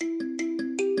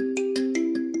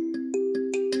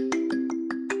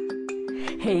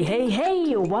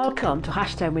Hey, welcome to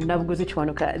Hashtag with Nabugozi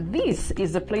Chwanuka. This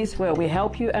is the place where we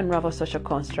help you unravel social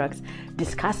constructs,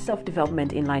 discuss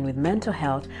self-development in line with mental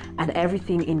health, and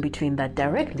everything in between that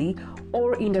directly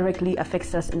or indirectly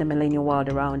affects us in the millennial world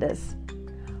around us.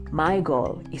 My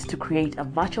goal is to create a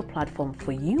virtual platform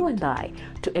for you and I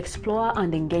to explore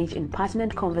and engage in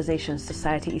pertinent conversations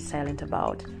society is silent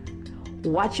about.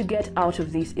 What you get out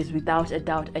of this is without a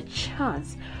doubt a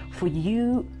chance for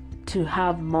you to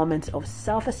have moments of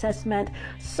self-assessment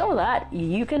so that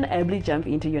you can ably jump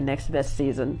into your next best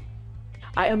season.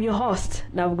 I am your host,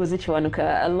 Nabugozi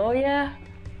Chwanuka, a lawyer,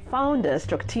 founder,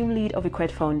 team lead of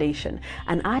Equate Foundation,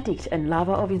 an addict and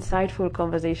lover of insightful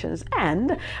conversations,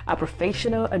 and a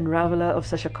professional unraveler of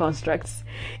social constructs.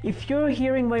 If you're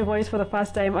hearing my voice for the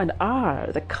first time and are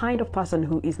the kind of person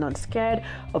who is not scared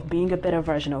of being a better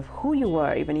version of who you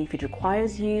were, even if it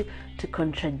requires you to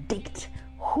contradict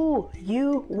who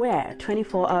you were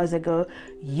 24 hours ago,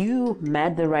 you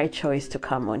made the right choice to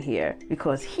come on here.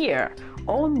 Because here,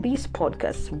 on this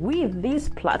podcast, with this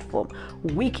platform,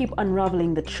 we keep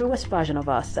unraveling the truest version of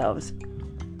ourselves.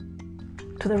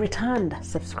 To the returned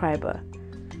subscriber,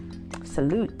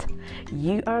 salute.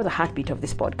 You are the heartbeat of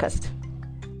this podcast.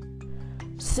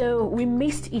 So we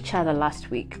missed each other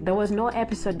last week. There was no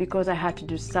episode because I had to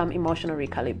do some emotional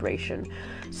recalibration.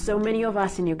 So many of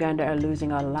us in Uganda are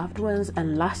losing our loved ones,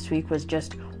 and last week was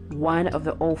just one of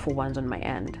the awful ones on my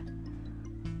end.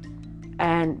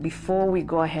 And before we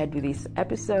go ahead with this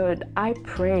episode, I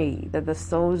pray that the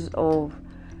souls of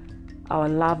our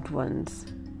loved ones,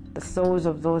 the souls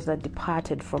of those that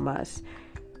departed from us,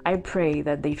 I pray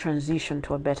that they transition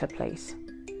to a better place.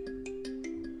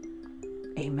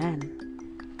 Amen.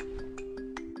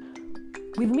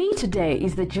 With me today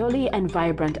is the jolly and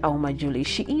vibrant Auma Julie.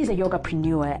 She is a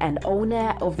yogapreneur and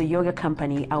owner of the yoga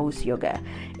company Aus Yoga.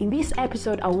 In this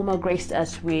episode, Auma graced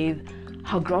us with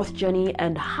her growth journey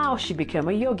and how she became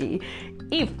a yogi.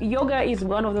 If yoga is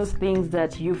one of those things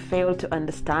that you fail to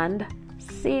understand,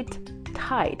 sit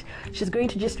tight. She's going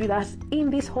to gist with us in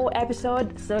this whole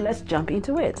episode, so let's jump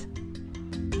into it.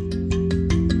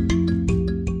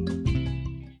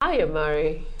 Hi,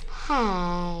 Amari.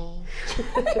 Hi.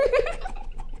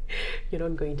 You're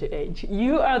not going to age.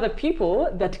 You are the people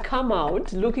that come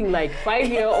out looking like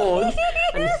 5-year-olds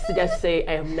and just say,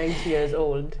 I am 90 years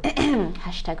old.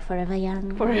 Hashtag forever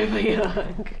young. Forever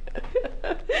young.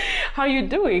 How you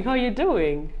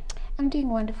doing? I'm doing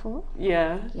wonderful.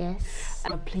 Yeah. Yes.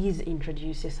 Please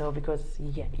introduce yourself because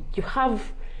you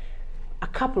have a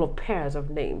couple of pairs of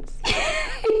names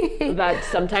that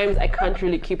sometimes I can't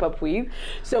really keep up with.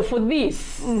 So for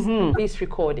this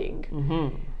recording,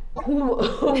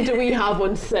 whom do we have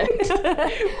on set?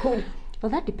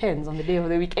 Well, that depends on the day of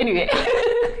the week. Anyway.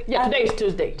 Today is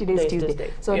Tuesday. Today's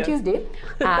Tuesday. So on Tuesday,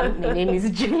 my name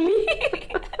is Julie.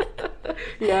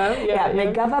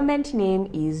 My government name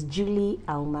is Julie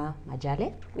Auma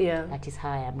Majale. Yeah. That is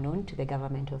how I am known to the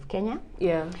government of Kenya.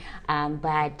 Yeah.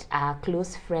 But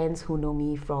close friends who know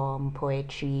me from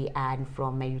poetry and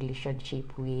from my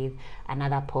relationship with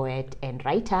another poet and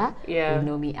writer who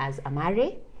know me as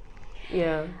Amare.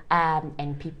 Yeah.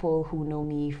 And people who know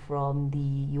me from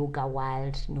the yoga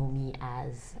world know me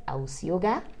as Aus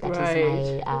Yoga. That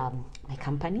is my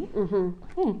company.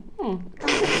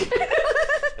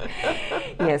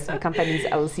 Yes, my company is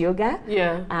Aus Yoga.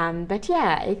 Yeah.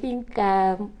 I think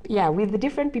with the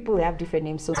different people they have different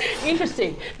names. So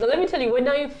interesting. Now let me tell you, when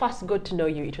I first got to know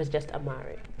you, it was just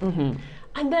Amari. And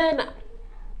then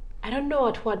I don't know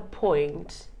at what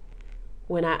point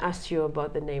when I asked you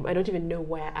about the name, I don't even know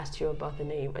why I asked you about the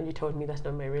name, and you told me that's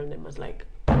not my real name. I was like,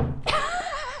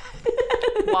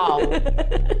 wow,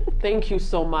 thank you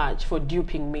so much for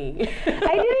duping me.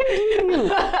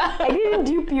 I didn't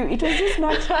dupe you. It was just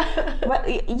not. But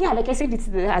like I said, it's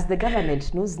as the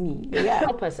government knows me. Yeah.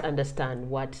 Help us understand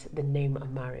what the name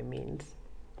Amari means.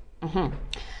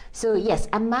 So yes,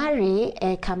 Amari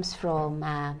comes from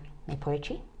my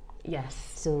poetry. Yes.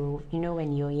 So,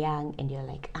 when you're young and you're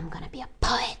like, I'm going to be a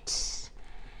poet.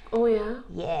 Oh, yeah?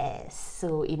 Yes.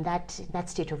 So, in that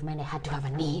state of mind, I had to have a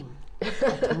name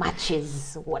that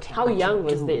matches what I How want young to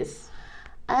was do. this?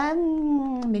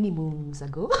 Many moons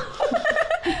ago.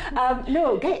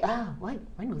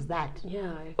 When was that?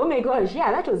 Yeah. Oh, my gosh.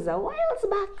 Yeah, that was a while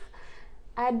back.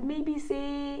 I'd maybe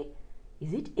say,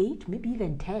 is it 8? Maybe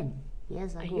even 10.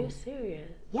 Years ago. Are you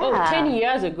serious? Yeah. Oh, 10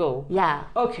 years ago? Yeah.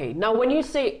 Okay, now when you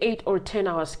say 8 or 10,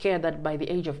 I was scared that by the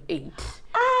age of 8,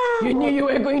 you knew you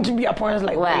were going to be a poet.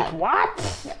 Like, wait, what?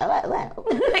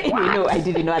 Well, I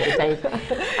didn't know at the time.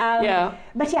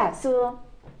 But so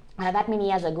that many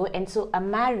years ago. And so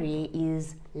Amari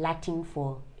is Latin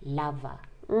for lover.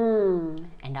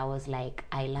 And I was like,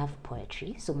 I love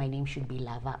poetry, so my name should be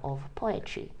Lover of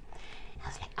Poetry. I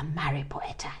was like, Amare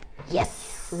Poeta.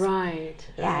 Yes. Right.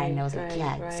 Yeah, right, and I was like,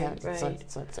 yeah. right.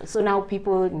 So now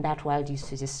people in that world used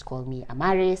to just call me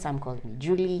Amare, some called me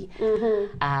Julie.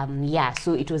 Yeah,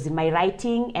 so it was in my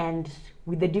writing, and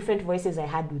with the different voices I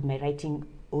had with my writing,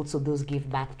 also those gave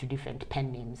birth to different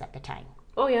pen names at the time.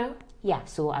 Oh, yeah? Yeah,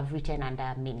 so I've written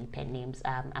under many pen names.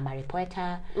 Amare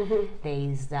Poeta. There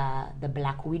is the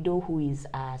Black Widow, who is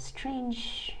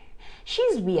strange.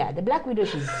 She's weird. The Black Widow,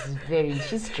 she's strange.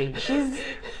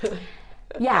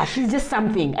 She's just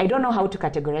something. I don't know how to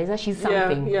categorize her. She's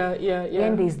something. Yeah.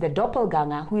 Then there's the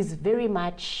Doppelganger, who is very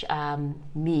much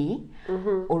me,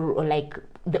 or like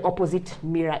the opposite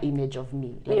mirror image of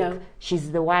me. Like,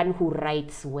 she's the one who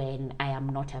writes when I am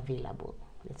not available.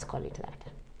 Let's call it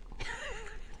that.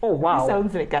 Oh, wow. It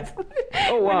sounds like us.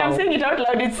 Oh, wow. When I'm saying it out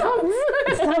loud, it sounds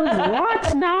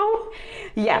what now?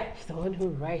 Yeah. She's the one who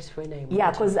writes when I'm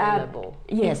not available.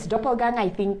 Yes, Doppelganger, I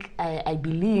think, I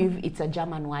believe it's a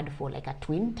German word for like a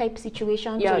twin type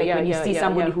situation. So like when you see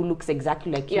somebody who looks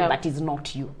exactly like you, but is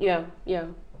not you. Yeah.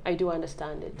 I do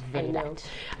understand it. Very I know. that.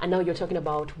 And now you're talking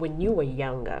about when you were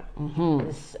younger,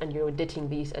 and you were dating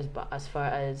these as far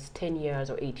as 10 years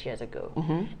or 8 years ago.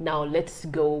 Now let's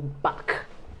go back,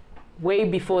 way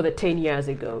before the 10 years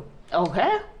ago.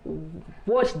 Okay.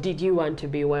 What did you want to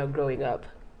be while growing up?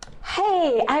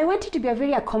 Hey, I wanted to be a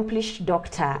very accomplished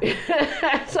doctor.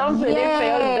 So many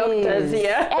failed doctors, Me,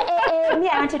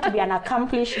 I wanted to be an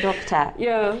accomplished doctor.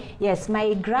 Yeah. Yes,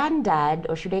 my granddad,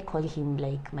 or should I call him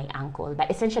like my uncle, but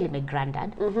essentially my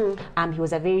granddad. He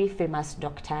was a very famous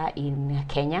doctor in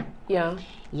Kenya. Yeah.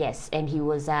 Yes, and he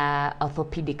was an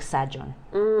orthopedic surgeon.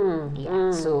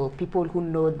 So people who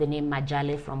know the name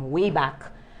Majale from way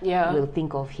back will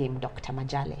think of him, Dr.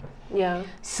 Majale. Yeah.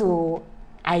 So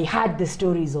I heard the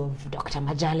stories of Dr.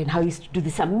 Majale and how he used to do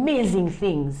these amazing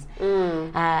things.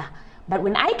 But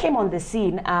when I came on the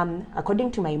scene,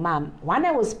 according to my mom, one, I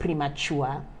was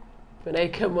premature. When I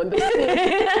came on the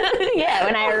scene? Yeah,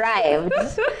 when I arrived.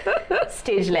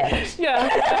 Stage left. Yeah.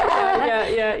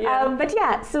 But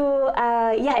yeah, so,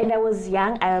 and I was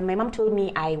young. My mom told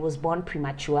me I was born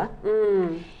premature.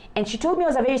 And she told me I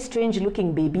was a very strange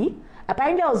looking baby.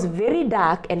 Apparently I was very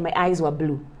dark and my eyes were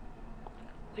blue.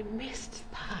 We missed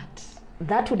that.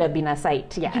 That would have been a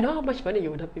sight, yeah. You know how much money you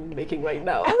would have been making right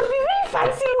now? I would be very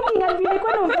fancy looking. I'd be like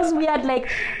one of those weird, like,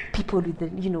 people with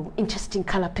the, interesting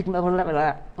color pigment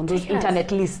on those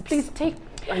internet lists. Please take,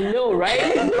 I know,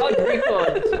 right? God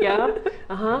record. Yeah.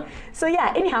 So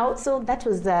yeah, anyhow, so that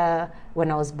was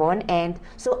when I was born. And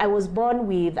so I was born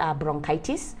with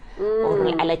bronchitis,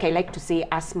 or like I like to say,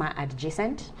 asthma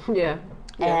adjacent. Yeah.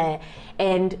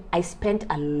 And I spent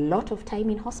a lot of time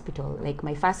in hospital. Like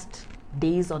my first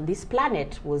days on this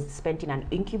planet was spent in an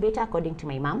incubator, according to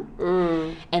my mom.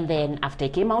 And then after I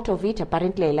came out of it,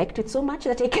 apparently I liked it so much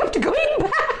that I kept going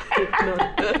back.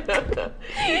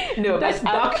 No, that's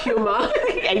dark humor.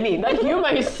 I mean, that humor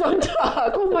is so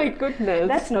dark. Oh my goodness.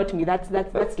 That's not me. That's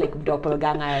like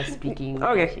Doppelganger speaking.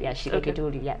 Okay. Yeah, she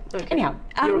told you. Yeah. Okay. Anyhow,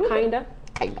 you're kinda.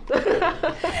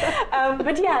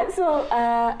 But yeah, so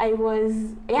I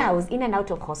was in and out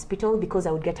of hospital because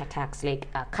I would get attacks. Like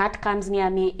a cat comes near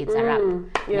me, it's a wrap.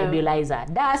 Nebulizer,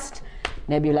 dust,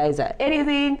 nebulizer,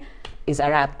 anything is a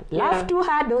wrap. Laugh too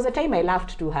hard. There was a time I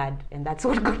laughed too hard, and that's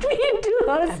what got me into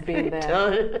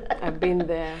hospital. I've been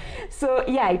there. So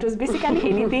yeah, it was basically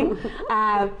anything.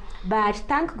 But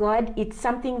thank God, it's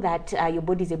something that your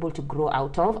body is able to grow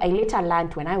out of. I later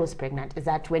learned when I was pregnant is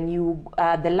that when you,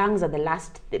 the lungs are the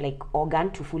last organ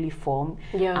to fully form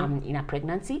in a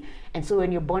pregnancy. And so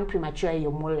when you're born premature,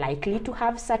 you're more likely to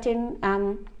have certain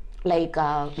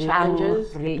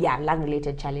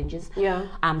lung-related challenges. Yeah.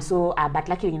 But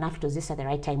luckily enough, it was just at the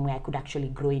right time where I could actually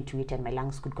grow into it and my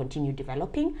lungs could continue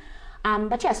developing.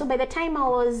 But yeah, so by the time I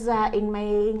was in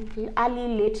my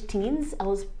late teens, I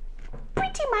was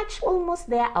pretty much almost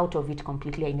there, out of it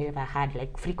completely. I never had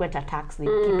frequent attacks. They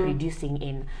keep reducing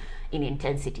in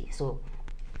intensity, so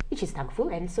which is thankful.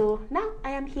 And so now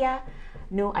I am here,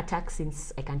 no attacks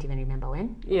since I can't even remember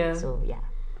when. Yeah. So yeah.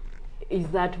 Is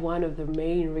that one of the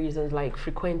main reasons,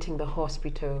 frequenting the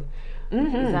hospital?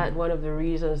 Is that one of the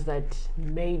reasons that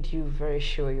made you very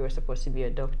sure you were supposed to be a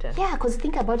doctor? Yeah, because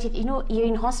think about it, you're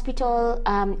in hospital,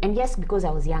 and yes, because I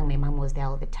was young, my mom was there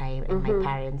all the time, and my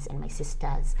parents and my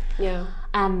sisters,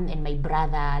 and my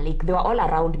brother, they were all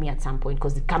around me at some point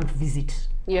because they come to visit,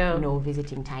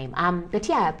 visiting time. But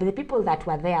the people that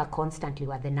were there constantly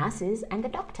were the nurses and the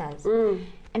doctors.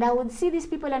 And I would see these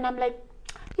people and I'm like,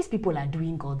 these people are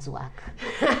doing God's work.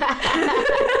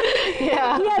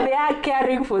 Yeah. Here they are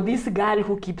caring for this girl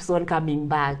who keeps on coming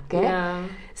back. Yeah.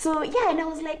 So yeah, and I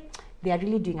was like, they are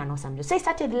really doing an awesome job. So I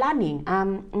started learning.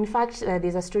 In fact,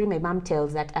 there's a story my mom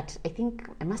tells that I think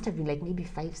I must have been like maybe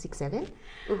 5, 6, 7.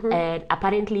 And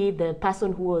apparently the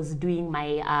person who was doing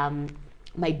my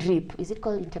my drip, is it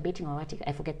called intubating or what?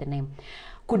 I forget the name.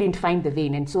 Couldn't find the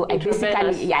vein, and so I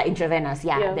basically intravenous,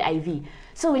 the IV.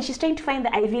 So when she's trying to find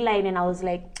the IV line, and I was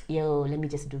like, yo, let me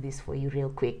just do this for you real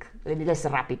quick. Let me just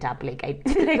wrap it up. Like I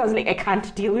was like, I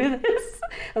can't deal with this.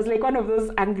 I was like one of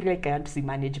those angry, like I can't see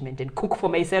management and cook for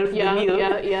myself the meal.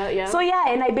 Yeah. So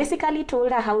and I basically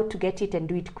told her how to get it and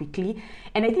do it quickly.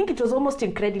 And I think it was almost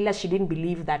incredulous. She didn't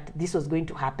believe that this was going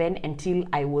to happen until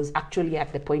I was actually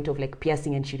at the point of like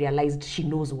piercing, and she realized she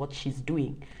knows what she's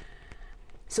doing.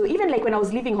 So even like when I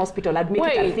was leaving hospital, I'd make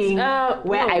it a thing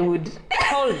where I would...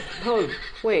 Hold.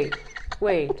 Wait.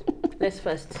 Let's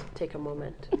first take a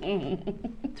moment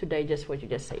to digest what you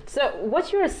just said. So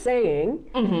what you're saying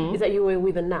is that you were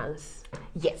with a nurse.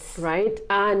 Yes. Right?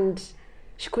 And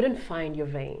she couldn't find your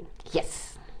vein.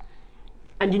 Yes.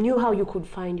 And you knew how you could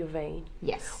find your vein.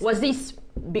 Yes. Was this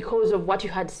because of what you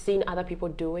had seen other people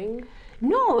doing?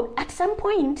 No, at some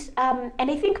point, and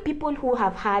I think people who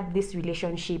have had this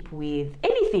relationship with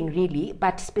anything really,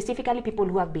 but specifically people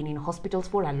who have been in hospitals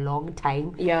for a long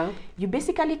time, you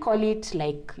basically call it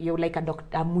like, you're like a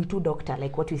mwitu doctor,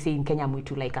 like what we say in Kenya,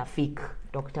 mwitu, like a fake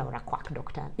doctor or a quack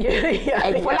doctor.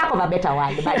 For lack of a better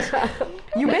word, but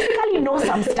you basically know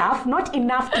some stuff, not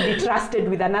enough to be trusted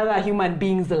with another human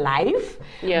being's life,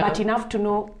 but enough to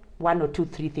know 1 or 2,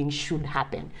 3 things should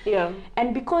happen.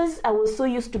 And because I was so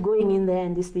used to going in there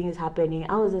and this thing is happening,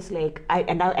 I was just like,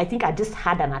 I think I just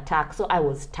had an attack, so I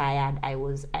was tired. I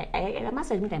must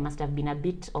admit I must have been a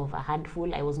bit of a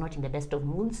handful. I was not in the best of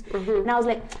moods. And I was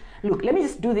like, look, let me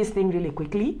just do this thing really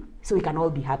quickly so we can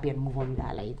all be happy and move on with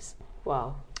our lives.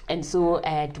 Wow. And so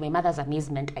to my mother's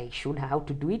amazement, I showed her how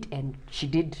to do it, and she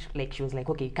did. Like, she was like,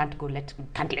 okay, you can't let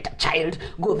a child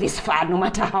go this far, no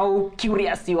matter how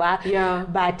curious you are.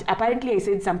 But apparently I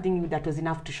said something that was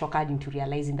enough to shock her into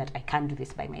realizing that I can't do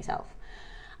this by myself.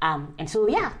 And so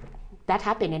that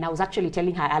happened, and I was actually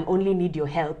telling her, I'll only need your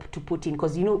help to put in,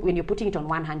 because when you're putting it on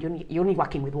one hand, you're only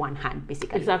working with one hand,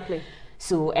 basically. Exactly.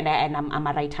 So, and I'm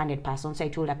a right-handed person, so I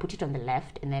told her, put it on the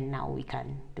left, and then now we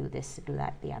can do this, do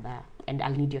that, the other, and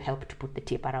I'll need your help to put the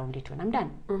tape around it when I'm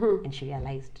done. And she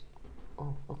realized,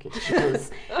 oh, okay, she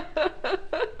goes.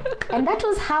 And that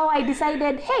was how I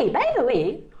decided, hey, by the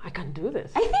way, I can do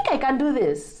this. I think I can do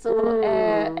this. So,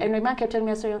 and my mom kept telling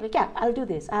me a story, I was like, yeah, I'll do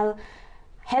this.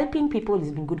 Helping people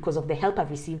has been good because of the help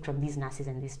I've received from these nurses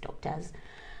and these doctors.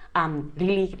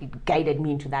 Really guided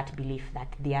me into that belief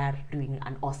that they are doing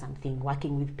an awesome thing,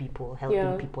 working with people,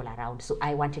 helping people around. So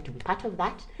I wanted to be part of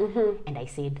that, and I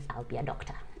said, I'll be a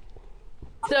doctor.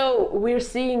 So we're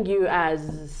seeing you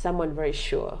as someone very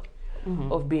sure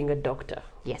of being a doctor.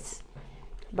 Yes.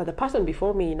 But the person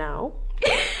before me now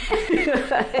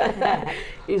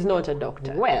is not a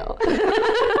doctor. Well,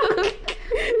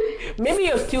 maybe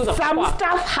your skills are some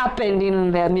stuff happened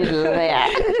in the middle there.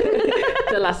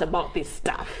 Tell us about this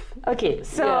stuff. Okay,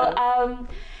 so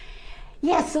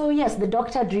so yes, the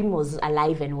doctor dream was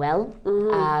alive and well.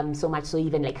 So much so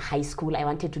even like high school, I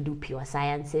wanted to do pure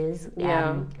sciences. We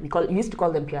used to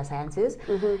call them pure sciences,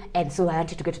 and so I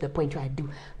wanted to get to the point where I do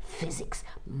physics,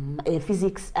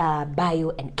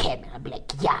 bio, and chem. And I'd be like,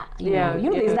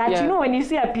 there's that. You know, when you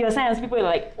see a pure science, people are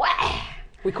like, what?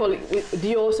 We call it. Do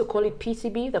you also call it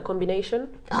PCB, the combination?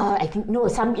 I think no.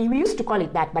 We used to call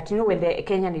it that, but you know when the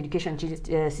Kenyan education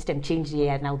system changed,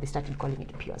 now they started calling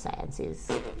it pure sciences.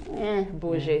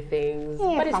 Bourget things,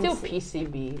 but it's still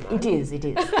PCB. Man. It is.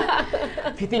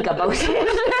 If you think about it.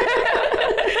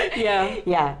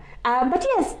 Yeah. But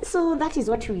yes, so that is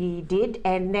what we did,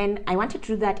 and then I wanted to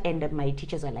do that, and my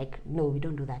teachers were like, "No, we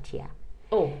don't do that here."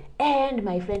 Oh. And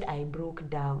my friend, I broke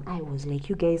down. I was like,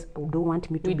 you guys don't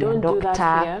want me to be a doctor. Do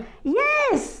that here?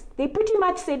 Yes. They pretty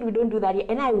much said we don't do that here.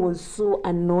 And I was so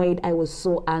annoyed. I was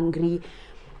so angry.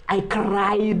 I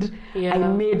cried. I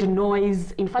made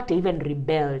noise. In fact, I even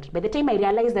rebelled. By the time I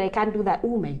realized that I can't do that,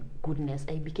 oh my goodness,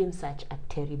 I became such a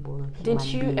terrible human Did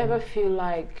you being. ever feel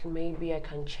like maybe I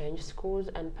can change schools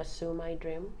and pursue my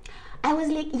dream? I was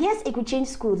like, yes, I could change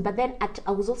schools, but then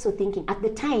I was also thinking, at the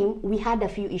time, we had a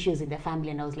few issues in the family,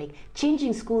 and I was like,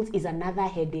 changing schools is another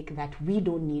headache that we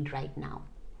don't need right now.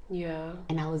 Yeah.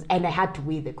 And I had to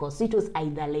weigh the cost. So it was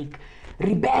either like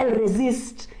rebel,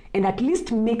 resist, and at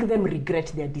least make them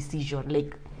regret their decision.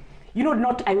 Like,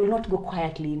 not I will not go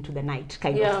quietly into the night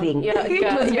kind of thing. Yeah,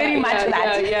 It was very much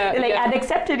that. Like yeah. I'd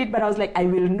accepted it, but I was like, I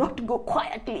will not go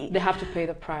quietly. They have to pay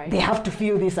the price. They have to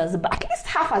feel this as at least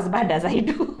half as bad as I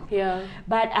do. Yeah.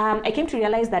 But I came to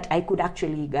realize that I could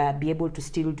actually be able to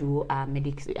still do a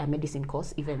medicine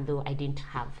course, even though I didn't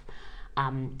have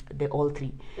the all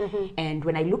three. And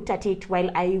when I looked at it, while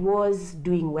I was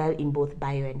doing well in both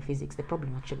bio and physics, the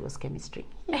problem actually was chemistry.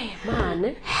 Hey,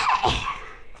 man.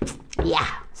 Yeah.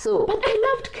 So. But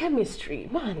I loved chemistry,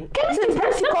 man. Chemistry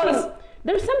practicals.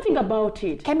 There's something about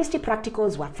it. Chemistry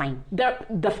practicals were fine.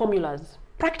 The formulas.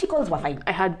 Practicals were fine.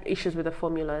 I had issues with the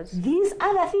formulas. These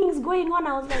other things going on,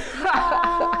 I was like,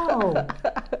 wow.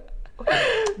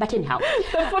 But anyhow,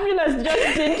 The formulas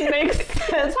just didn't make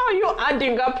sense. How are you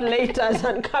adding up letters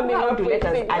and coming How up do with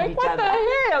letters things? add Like, each what other? the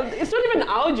hell? It's not even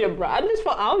algebra. At least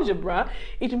for algebra,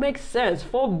 it makes sense.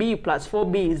 4b plus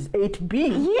 4b is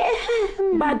 8b.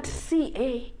 yeah. But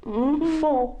CA,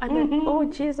 4, and then, oh,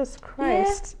 Jesus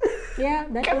Christ. Yeah,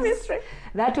 Chemistry.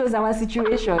 that was our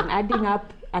situation, adding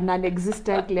up an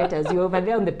non-existent letters. You're over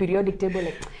there on the periodic table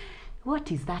like,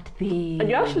 what is that thing? And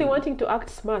you're actually wanting to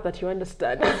act smart that you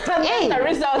understand. Hey, the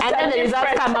results and then the are results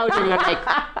different. come out and you're like,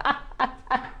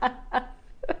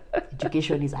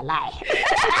 education is a lie.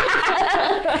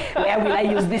 Where will I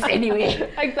use this anyway?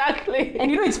 Exactly.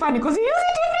 And it's funny because you use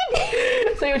it every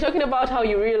day. So you're talking about how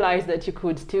you realized that you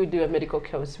could still do a medical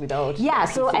course without. Yeah,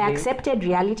 so I PCB. accepted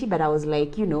reality, but I was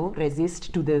like,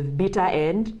 resist to the bitter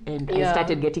end. And I Yeah.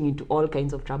 started getting into all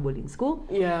kinds of trouble in school.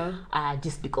 Yeah.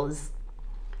 Just because.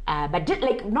 But just,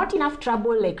 like not enough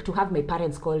trouble like to have my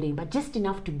parents calling, but just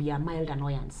enough to be a mild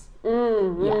annoyance.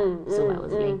 So I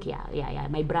was like, yeah.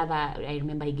 My brother, I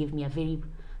remember he gave me a very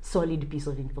solid piece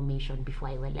of information before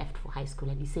I left for high school,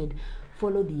 and he said,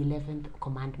 follow the 11th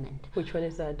commandment. Which one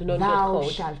is that? Do not get Thou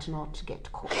caught. shalt not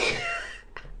get caught.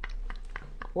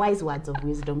 Wise words of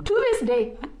wisdom. To this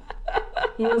day,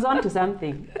 he was on to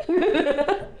something.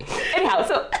 Anyhow,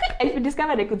 so I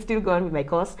discovered I could still go on with my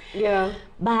course. Yeah.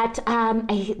 But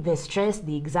the stress,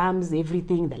 the exams,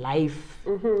 everything, the life,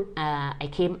 I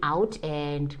came out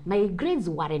and my grades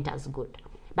weren't as good.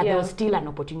 But there was still an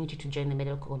opportunity to join the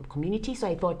medical community. So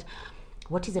I thought,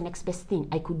 what is the next best thing?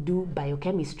 I could do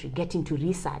biochemistry, get into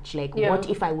research. Like, what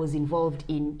if I was involved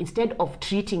in, instead of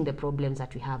treating the problems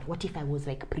that we have, what if I was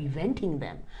like preventing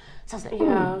them? So I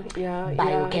was like,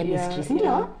 biochemistry.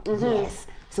 Yes.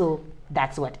 So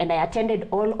that's what. And I attended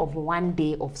all of one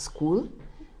day of school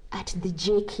at the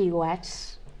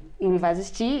JK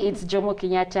University. It's Jomo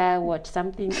Kenyatta,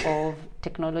 something of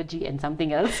technology and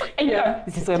something else. Yeah.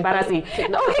 This is so embarrassing.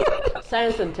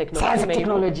 Science and technology. Science and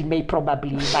technology may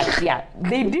probably, but yeah,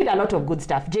 they did a lot of good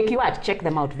stuff. JK check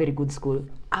them out, very good school.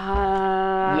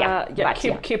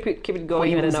 Keep it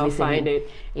going and then I'll find it.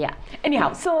 Yeah.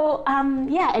 Anyhow, so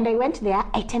and I went there.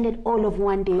 I attended all of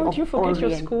one day of you forget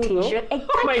your school, though? orientation. I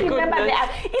Oh my can't remember goodness.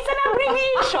 it's an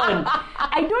abbreviation.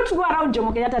 I don't go around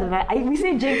Jomo Kenyatta. We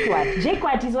say JQuat.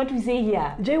 JQuat is what we say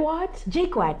here. J what?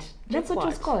 JQuat. That's what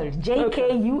it's JQuat. called.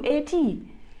 JKUAT.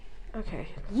 Okay.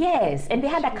 Yes, and they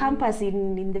had a campus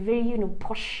in the very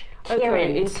posh.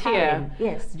 Okay, it's here.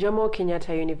 Yes. Jomo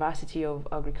Kenyatta University of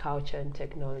Agriculture and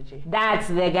Technology. That's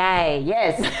the guy.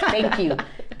 Yes. Thank you.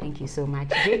 Thank you so much.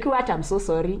 JQuat, I'm so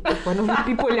sorry. If one of the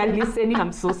people are listening,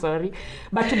 I'm so sorry.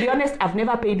 But to be honest, I've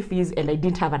never paid fees and I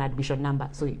didn't have an admission number,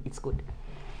 so it's good.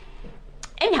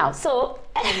 Anyhow, so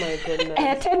Oh my goodness. I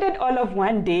attended all of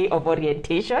one day of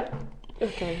orientation.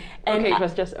 Okay. And it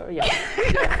was just yeah.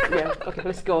 Okay,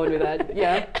 let's go on with that.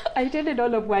 Yeah. I attended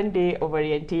all of one day of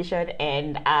orientation,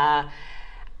 and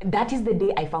that is the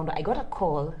day I found out. I got a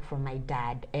call from my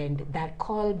dad, and that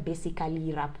call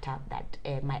basically wrapped up that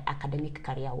my academic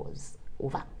career was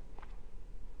over.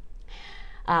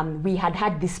 We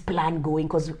had this plan going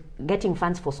because getting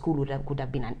funds for school could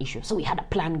have been an issue. So we had a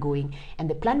plan going, and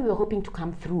the plan we were hoping to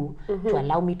come through to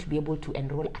allow me to be able to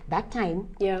enroll at that time.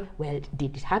 Yeah. Well,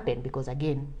 did it happen because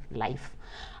again, life.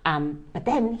 But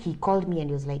then he called me and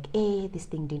he was like, "Hey, this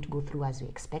thing didn't go through as we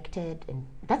expected." And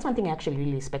that's one thing I actually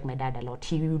really respect my dad a lot.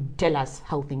 He would tell us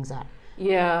how things are.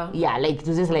 Yeah. Yeah, like it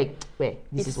was just like,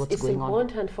 this is what's going on. It's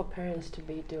important for parents to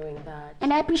be doing that.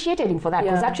 And I appreciated him for that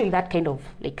because Yeah. actually that kind of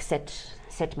like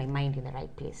set my mind in the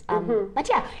right place. But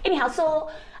yeah, anyhow, so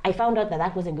I found out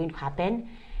that wasn't going to happen,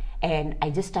 and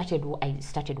I started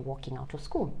walking out of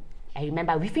school. I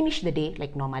remember we finished the day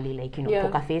like normally, like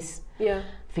poker face. Yeah.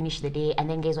 Finished the day, and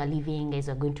then guys were leaving. Guys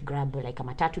were going to grab like a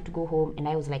matatu to go home, and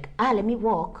I was like, let me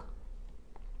walk.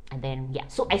 And then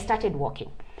so I started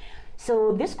walking.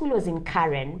 So this school was in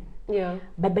Karen, Yeah.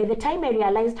 But by the time I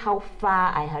realized how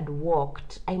far I had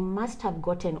walked, I must have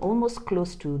gotten almost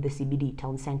close to the CBD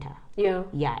town center. Yeah.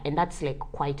 Yeah, and that's like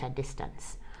quite a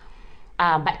distance.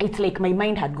 But it's like my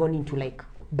mind had gone into like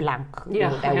blank.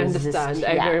 Yeah, I understand. Just,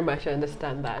 I very much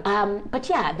understand that. But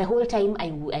yeah, the whole time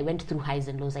I went through highs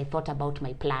and lows. I thought about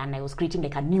my plan. I was creating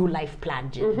like a new life plan,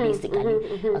 basically.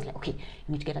 I was like, okay, you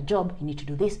need to get a job. You need to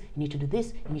do this. You need to do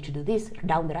this. You need to do this.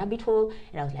 Down the rabbit hole.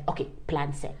 And I was like, okay,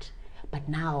 plan set. But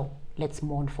now let's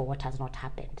mourn for what has not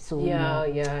happened. So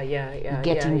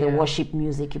getting the worship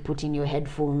music, you put in your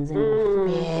headphones,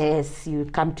 and yes, you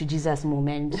come to Jesus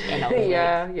moment. And I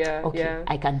was okay,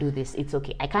 I can do this. It's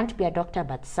okay. I can't be a doctor,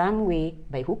 but some way,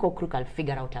 by hook or crook, I'll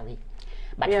figure out a way.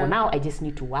 But for now, I just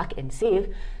need to work and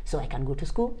save so I can go to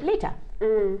school later.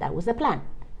 That was the plan.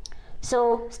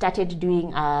 So started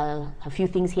doing a few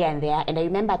things here and there. And I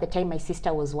remember at the time my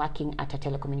sister was working at a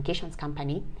telecommunications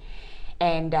company.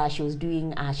 And she was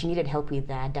doing, she needed help with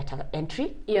data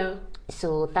entry. Yeah.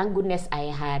 So thank goodness I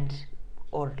had,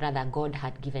 or rather God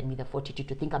had given me the fortitude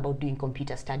to think about doing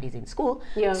computer studies in school.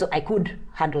 Yeah. So I could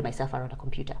handle myself around a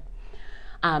computer.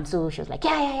 So she was like,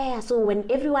 yeah. So when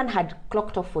everyone had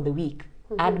clocked off for the week,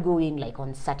 I'd go in like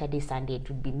on Saturday, Sunday. It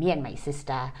would be me and my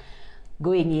sister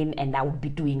going in, and I would be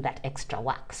doing that extra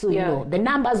work. So, you know, the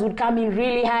numbers would come in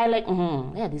really high, like,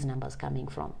 where are these numbers coming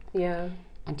from? Yeah.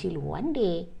 Until one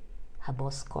day, her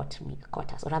boss caught me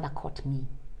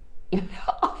in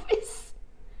the office.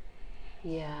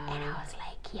 Yeah. And I was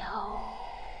like, yo.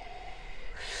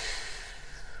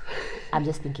 I'm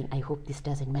just thinking, I hope this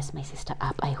doesn't mess my sister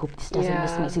up. I hope this doesn't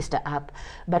mess my sister up.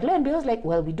 But lo and behold, I was like,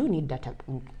 well, we do need data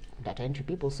entry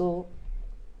people, so.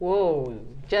 Whoa,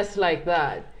 just like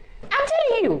that. I'm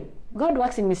telling you, God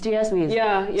works in mysterious ways.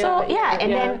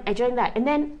 Then I joined that. And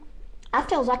then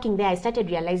after I was working there, I started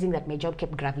realizing that my job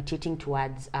kept gravitating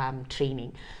towards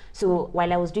training. So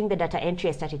while I was doing the data entry,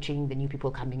 I started training the new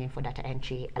people coming in for data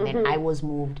entry. And then I was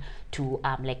moved to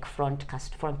like front,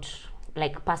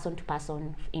 like person to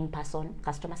person, in-person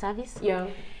customer service. Yeah.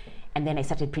 And then I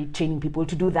started training people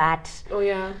to do that. Oh,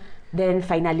 yeah. Then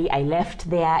finally I left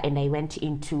there and I went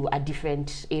into a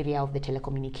different area of the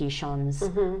telecommunications.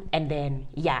 And then,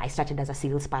 I started as a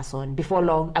salesperson. Before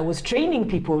long, I was training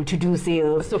people to do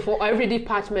sales. So for every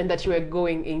department that you were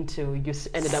going into, you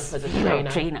ended up as a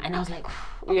trainer. And I was like,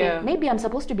 okay, maybe I'm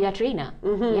supposed to be a trainer.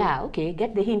 Yeah, okay,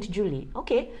 get the hint, Julie.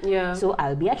 Okay, so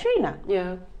I'll be a trainer.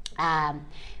 Yeah.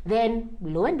 Then,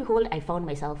 lo and behold, I found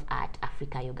myself at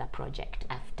Africa Yoga Project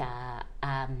after,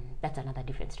 that's another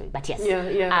different story, but yes.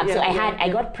 I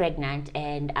got pregnant,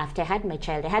 and after I had my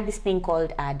child, I had this thing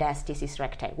called diastasis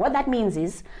recti. What that means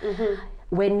is,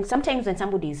 sometimes when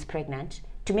somebody is pregnant,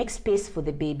 to make space for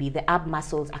the baby, the ab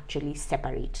muscles actually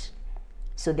separate.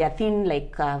 So they are thin,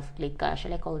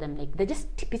 shall I call them, they're just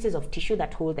pieces of tissue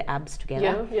that hold the abs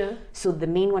together. Yeah. So the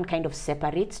main one kind of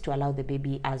separates to allow the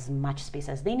baby as much space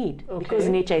as they need. Okay. Because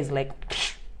nature is like,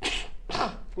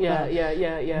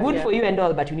 good for you and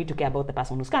all, but you need to care about the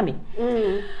person who's coming.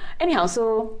 Anyhow,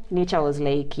 so nature was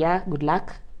like, good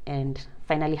luck, and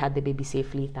finally had the baby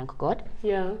safely, thank God.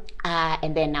 Yeah.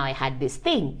 And then now I had this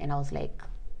thing, and I was like,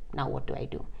 now what do I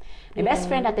do? My best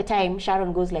friend at the time,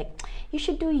 Sharon, goes like, you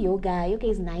should do yoga. Yoga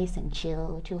is nice and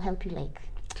chill. It will help you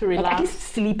to relax. At least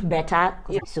sleep better.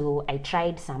 Yeah. So I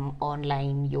tried some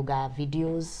online yoga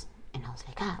videos, and I was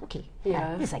like, okay,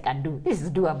 this I can do. This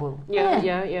is doable. Yeah.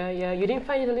 You didn't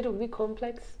find it a little bit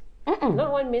complex?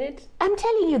 Not 1 minute? I'm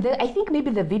telling you, I think maybe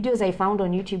the videos I found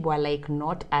on YouTube were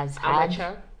not as hard.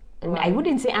 Amateur? Right. I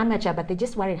wouldn't say amateur, but they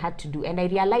just weren't hard to do. And I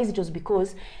realized it was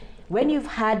because when you've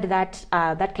had that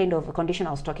kind of a condition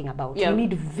I was talking about, you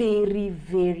need very,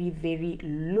 very, very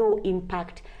low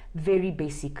impact, very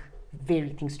basic,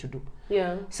 things to do.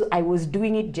 Yeah. So I was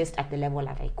doing it just at the level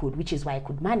that I could, which is why I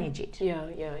could manage it. Yeah.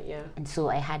 And so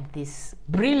I had this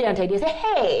brilliant idea. Say,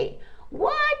 hey,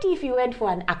 what if you went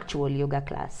for an actual yoga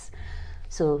class?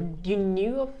 So you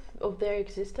knew of their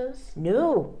existence?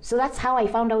 No. So that's how I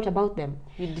found out about them.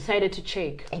 You decided to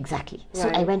check. Exactly. Right. So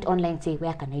I went online and say,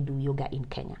 where can I do yoga in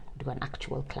Kenya? Do an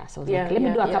actual class. I was like, let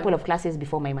me do a couple of classes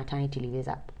before my maternity leave is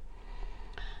up.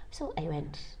 So I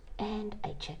went and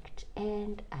I checked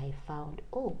and I found,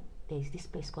 there's this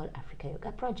place called Africa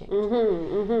Yoga Project.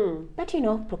 But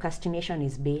procrastination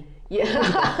is bae. Yeah.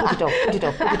 Put it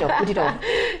off.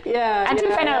 Yeah.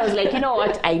 Until finally I was like, you know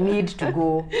what? I need to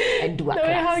go and do a class. The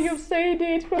way how you've said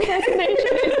it,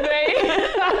 procrastination is bae.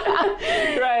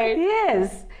 Right.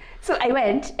 Yes. So I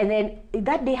went, and then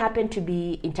that day happened to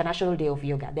be International Day of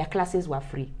Yoga. Their classes were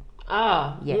free.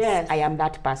 Yes. I am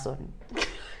that person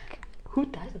Who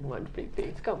doesn't want free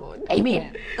things? Come on. I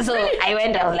mean, so I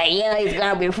went, I was like, yeah, it's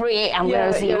gonna be free. I'm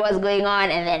gonna see what's going on.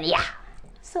 And then, yeah.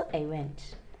 So I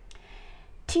went.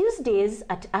 Tuesdays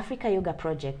at Africa Yoga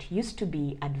Project used to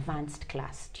be advanced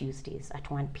class Tuesdays at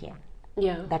 1 p.m.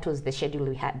 Yeah. That was the schedule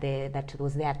we had there, that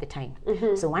was there at the time.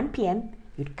 So 1 p.m.,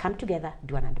 you'd come together,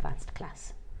 do an advanced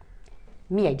class.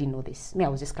 Me, I didn't know this. Me, I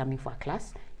was just coming for a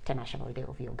class, International Day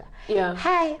of Yoga. Yeah.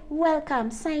 Hi, welcome,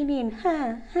 sign in.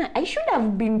 I should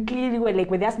have been clearly,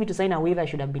 like when they asked me to sign a waiver, I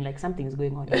should have been like, something's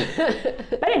going on here.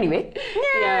 But anyway,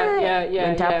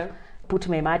 went up, put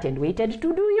my mat and waited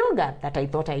to do yoga that I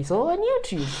thought I saw on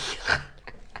YouTube.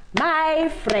 My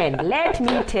friend, let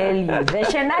me tell you, the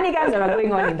shenanigans that were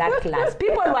going on in that class.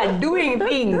 People were doing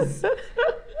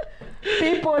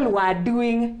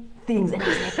things. And I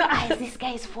was like, guys, this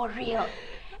guy is for real.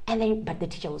 And then, but the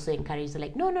teacher was so encouraged,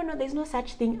 like, no, there's no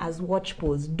such thing as watch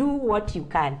pose. Do what you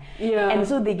can. Yeah. And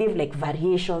so they gave like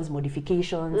variations,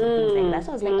 modifications, and things like that.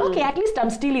 So I was like, okay, at least I'm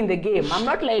still in the game. I'm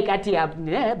not like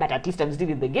but at least I'm still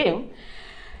in the game.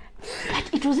 But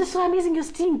it was just so amazing. You're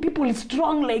seeing people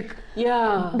strong, like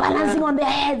balancing on their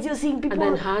heads. You're seeing people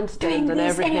and then handstands doing and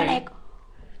this, everything. and you're like,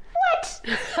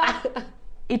 what?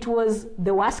 It was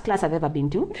the worst class I've ever been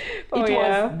to. It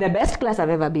was the best class I've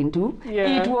ever been to.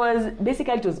 Yeah. It was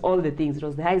all the things. It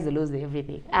was the highs, the lows, the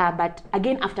everything. But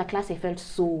again, after class, I felt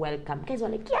so welcome. Guys were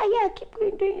like, yeah, keep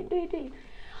going, do it.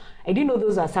 I didn't know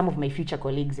those are some of my future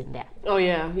colleagues in there. Oh,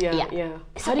 yeah.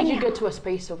 So How did you get to a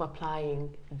space of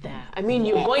applying there? I mean,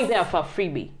 you're going there for a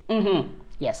freebie. Mm-hmm.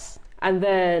 Yes. And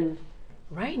then,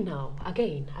 right now,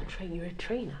 again, you're a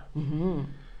trainer. Mm-hmm.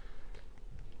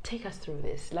 Take us through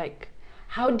this. Like,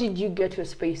 how did you get to a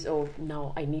space of,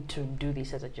 now I need to do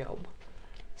this as a job?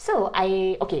 So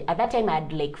at that time,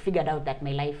 I'd like figured out that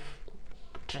my life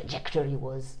trajectory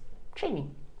was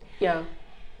training. Yeah.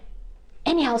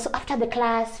 Anyhow, so after the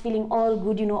class, feeling all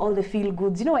good, all the feel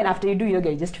goods. When after you do yoga,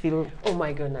 you just feel. Oh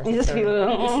my goodness. You just feel.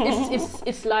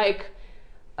 It's like,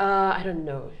 I don't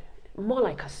know, more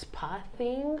like a spa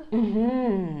thing.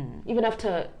 Mm-hmm. Even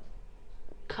after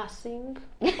cussing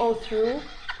all through.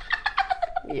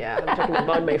 Yeah, I'm talking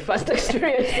about my first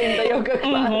experience in the yoga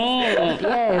class. Mm-hmm.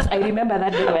 Yes, I remember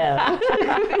that very well.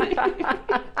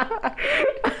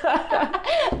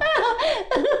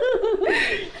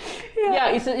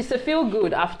 Yeah, it's a feel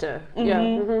good after. Mm-hmm. Yeah.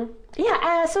 Mm-hmm.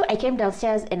 Yeah, so I came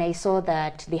downstairs and I saw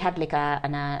that they had like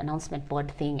an announcement board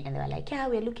thing, and they were like, yeah,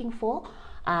 we're looking for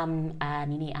an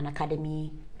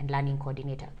academy and learning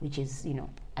coordinator, which is,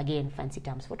 again, fancy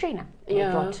terms for trainer. And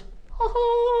I thought,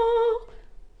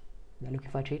 they're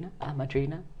looking for a trainer. I'm a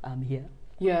trainer. I'm here.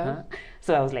 Yeah.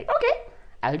 So I was like, okay,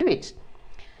 I'll do it.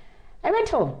 I went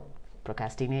home.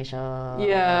 Procrastination.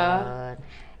 Yeah.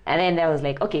 And then I was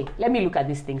like, okay, let me look at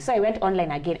this thing. So I went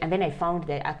online again, and then I found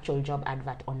the actual job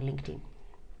advert on LinkedIn.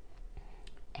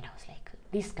 And I was like,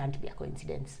 this can't be a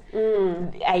coincidence.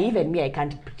 I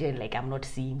can't pretend like I'm not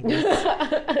seeing this.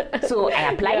 So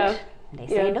I applied. And I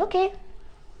said, okay,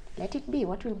 let it be.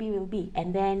 What will be, will be.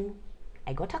 And then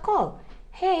I got a call.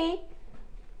 Hey,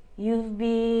 you've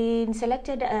been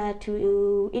selected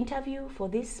to interview for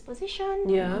this position.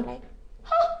 Yeah. I'm like,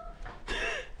 huh?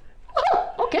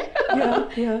 Okay.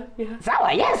 Yeah.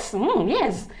 Zawa, yes.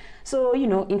 Yes. So,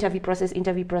 interview process. And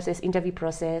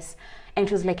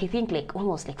it was like, I think like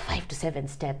almost like 5 to 7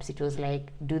 steps. It was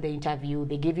like, do the interview.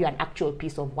 They gave you an actual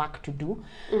piece of work to do,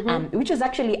 which was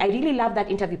actually, I really loved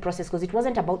that interview process because it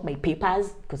wasn't about my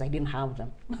papers because I didn't have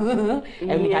them. I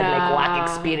only had like work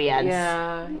experience.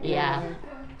 Yeah.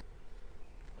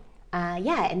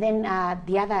 And then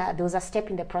there was a step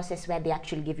in the process where they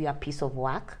actually give you a piece of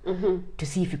work to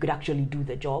see if you could actually do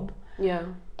the job. Yeah.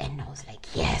 And I was like,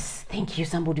 yes, thank you,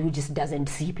 somebody who just doesn't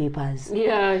see papers.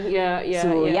 Yeah.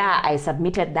 So I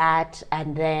submitted that,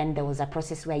 and then there was a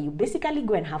process where you basically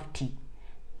go and have tea.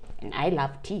 And I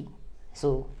love tea.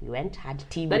 So we went, had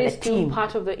tea with the team. That is still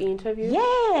part of the interview?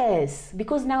 Yes,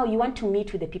 because now you want to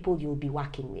meet with the people you'll be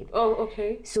working with. Oh,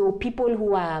 okay. So people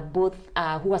who are both,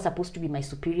 who are supposed to be my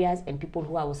superiors and people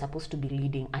who I was supposed to be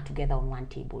leading are together on one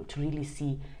table to really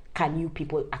see, can you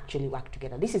people actually work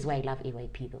together? This is why I love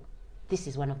AYP though. This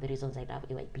is one of the reasons I love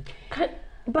AYP.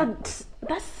 But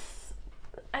that's...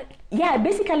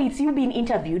 basically it's you being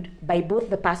interviewed by both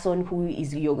the person who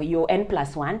is your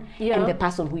N+1 and the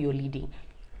person who you're leading.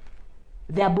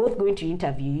 They are both going to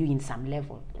interview you in some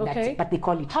level. Okay. But they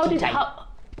call it tea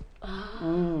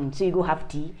time. So you go have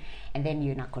tea, and then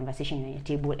you're in a conversation on your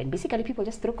table, and basically people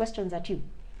just throw questions at you.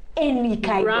 Any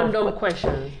kind random of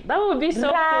questions. That would be so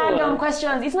random cool.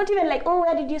 questions. It's not even like, oh,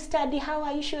 where did you study? How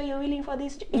are you sure you're willing for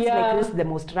this? It's like just the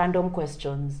most random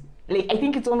questions. like I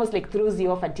think it's almost like throws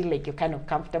you off until like you're kind of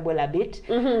comfortable a bit.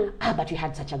 But we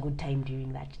had such a good time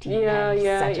during that team.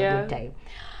 Such a good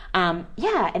time.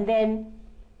 And then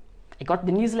I got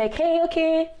the news like, hey,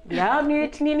 okay, yeah,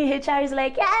 Nini HR is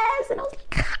like, yes, and I was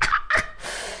like,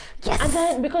 yes. And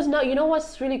then because now you know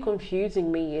what's really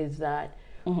confusing me is that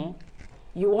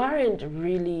you aren't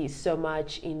really so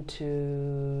much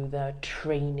into the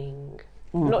training,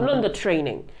 not the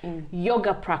training,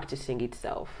 yoga practicing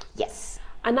itself. Yes.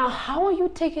 And now, how are you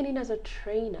taken in as a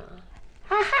trainer?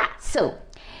 So,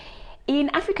 in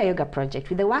Africa Yoga Project,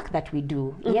 with the work that we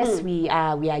do, yes, we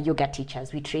are yoga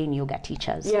teachers. We train yoga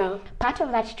teachers. Yeah. Part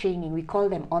of that training, we call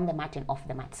them on the mat and off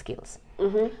the mat skills.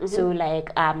 So,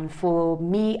 like for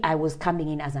me, I was coming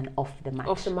in as an off the mat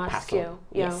person. skill.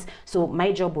 Yeah. Yes. So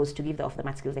my job was to give the off the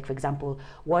mat skills. Like for example,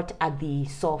 what are the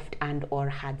soft and or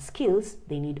hard skills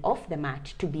they need off the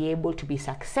mat to be able to be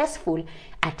successful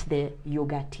at the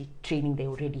yoga training they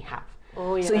already have.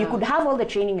 Oh, yeah. So you could have all the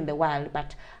training in the world,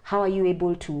 but how are you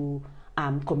able to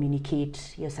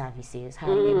communicate your services?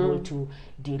 How are you able to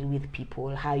deal with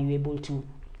people? How are you able to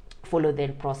follow their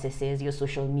processes, your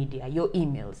social media, your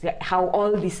emails, how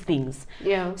all these things.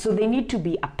 Yeah. So they need to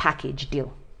be a package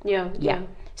deal. Yeah.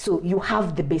 So you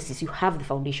have the basis, you have the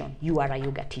foundation, you are a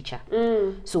yoga teacher.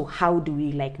 So how do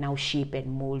we like now shape and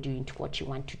mold you into what you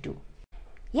want to do?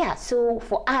 Yeah, so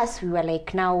for us, we were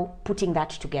like now putting that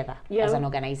together as an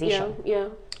organization. Yeah.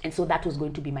 And so that was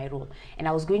going to be my role. And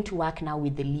I was going to work now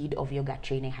with the lead of yoga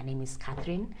training. Her name is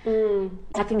Catherine.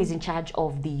 Catherine is in charge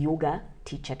of the yoga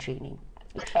teacher training.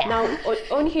 Yeah. Now,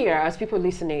 on here, as people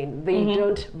listening, they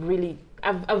don't really...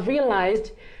 I've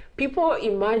realized people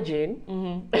imagine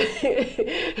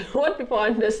what people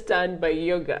understand by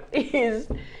yoga is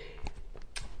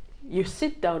you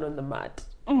sit down on the mat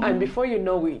and before you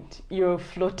know it, you're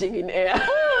floating in air.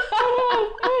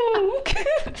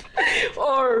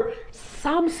 Or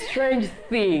some strange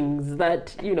things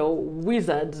that, you know,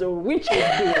 wizards or witches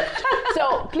do.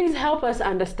 So please help us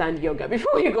understand yoga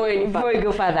before we go any further. Before we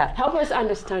go further, help us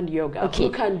understand yoga. Okay.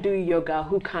 Who can do yoga,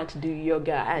 who can't do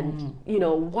yoga, and you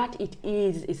know what it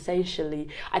is essentially.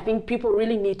 I think people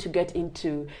really need to get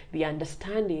into the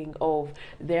understanding of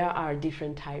there are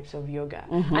different types of yoga.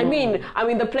 I mean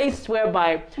the place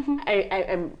whereby I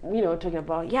am, you know, talking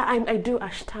about I do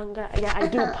Ashtanga, I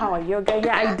do power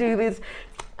yoga, I do this.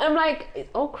 I'm like,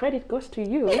 all credit goes to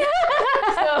you.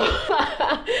 So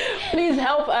please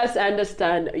help us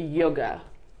understand yoga.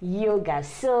 Yoga.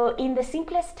 So in the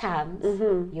simplest terms,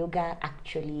 yoga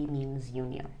actually means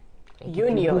union. Like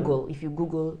Union. If you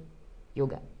Google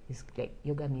yoga, it's like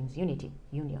yoga means unity,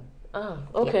 union. Ah,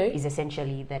 okay. Yeah, is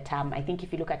essentially the term. I think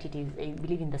if you look at it, I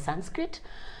believe in the Sanskrit,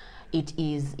 it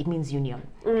means union.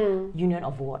 Union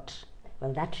of what?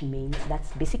 Well,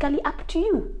 that's basically up to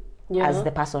you. As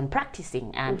the person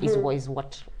practicing, and is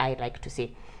what I like to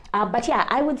say. But yeah,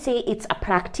 I would say it's a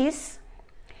practice,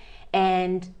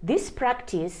 and this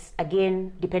practice,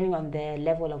 again, depending on the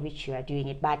level of which you are doing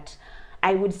it, but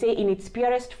I would say in its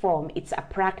purest form, it's a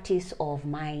practice of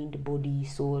mind, body,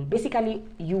 soul. Basically,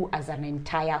 you as an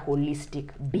entire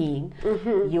holistic being.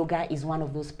 Yoga is one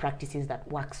of those practices that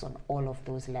works on all of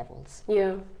those levels.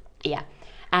 Yeah.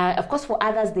 Of course, for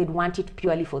others, they'd want it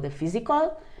purely for the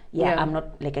physical. I'm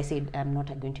not, like I said, I'm not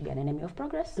going to be an enemy of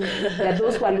progress. There are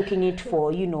those who are looking it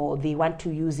for, you know, they want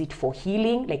to use it for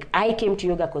healing. Like I came to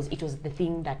yoga because it was the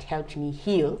thing that helped me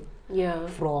heal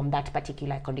from that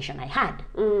particular condition I had.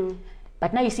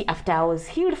 But now you see, after I was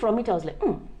healed from it, I was like,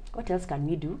 what else can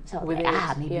we do? So I was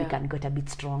like, maybe we can get a bit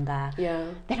stronger.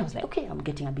 Then I was like, okay, I'm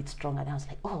getting a bit stronger. Then I was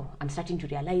like, I'm starting to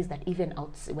realize that even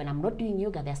when I'm not doing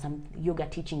yoga, there's some yoga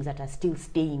teachings that are still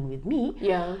staying with me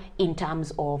in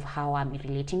terms of how I'm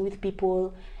relating with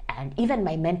people and even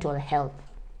my mental health.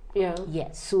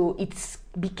 So it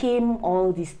became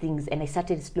all these things, and I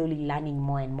started slowly learning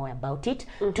more and more about it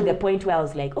to the point where I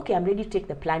was like, okay, I'm ready to take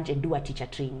the plunge and do a teacher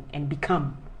training and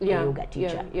become a yoga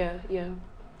teacher.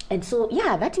 And so,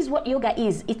 that is what yoga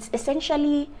is. It's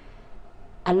essentially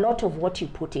a lot of what you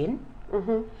put in.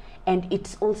 And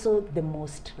it's also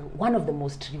one of the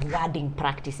most rewarding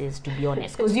practices, to be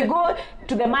honest. Because you go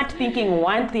to the mat thinking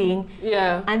one thing,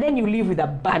 and then you leave with a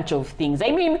bunch of things.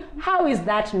 I mean, how is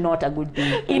that not a good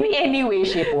thing in any way,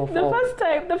 shape, or form?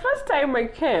 The first time I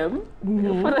came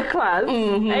for the class,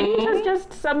 and it was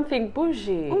just something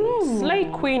bougie, slay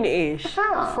queen-ish,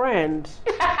 friend.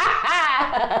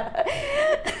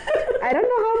 I don't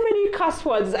know how many cuss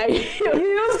words I used. You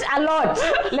used a lot.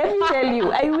 Let me tell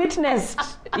you, I witnessed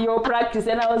your practice,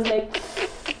 and I was like,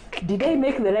 did I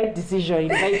make the right decision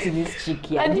inviting this chick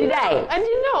here? And did I? And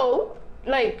you know,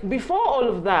 like before all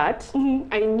of that,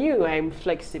 I knew I'm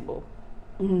flexible.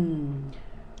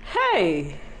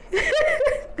 Hey,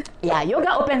 Yeah,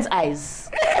 yoga opens eyes.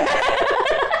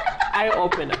 eye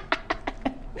opener.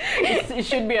 It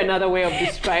should be another way of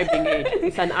describing it.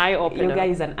 It's an eye opener. Yoga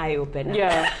is an eye opener.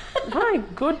 Yeah. My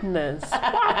goodness.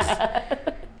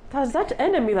 What? There's that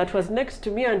enemy that was next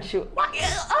to me, and she. Oh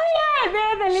yeah,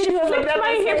 there the She lady was flipped on the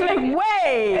my other hip side. like,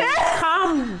 wait,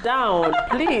 calm down,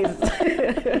 please.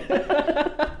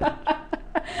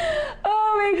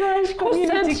 Oh my gosh, Who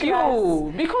community sent class.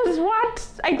 you? Because what?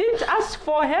 I didn't ask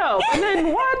for help. And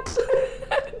then what?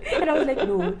 And I was like,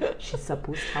 no, she's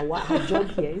supposed her job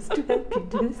here is to help you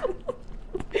do this.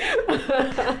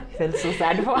 I felt so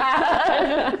sad for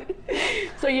her.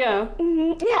 So yeah.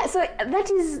 Yeah, so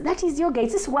that is yoga.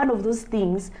 It's just one of those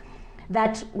things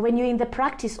that when you're in the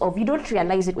practice of, you don't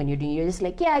realize it when you're doing it. You're just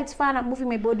like, yeah, it's fun, I'm moving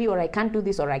my body, or I can't do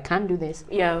this, or I can't do this.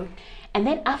 Yeah. And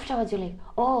then afterwards, you're like,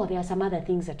 oh, there are some other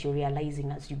things that you're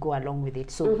realizing as you go along with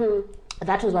it. So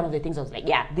that was one of the things I was like,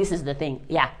 yeah, this is the thing.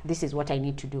 Yeah, this is what I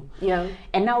need to do. Yeah.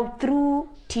 And now through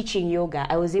teaching yoga,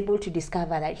 I was able to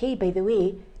discover that, hey, by the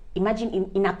way,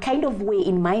 imagine in a kind of way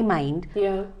in my mind,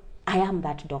 Yeah. I am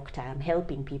that doctor. I'm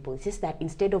helping people. It's just that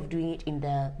instead of doing it in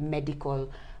the medical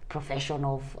profession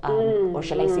of, or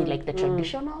shall I say, like the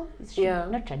traditional? Yeah.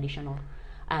 Not traditional,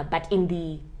 but in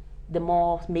the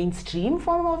more mainstream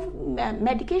form of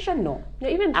medication, no. Yeah,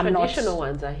 even I'm not- traditional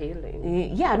ones are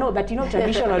healing. Yeah, no, but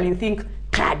traditional, you think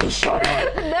traditional.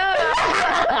 No.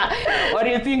 Or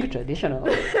you think traditional.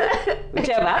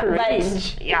 Whichever.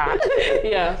 Cringe. But, yeah.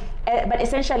 Yeah. But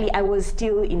essentially, I was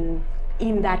still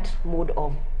in that mode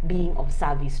of being of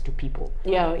service to people.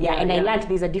 Yeah. Yeah, and I learned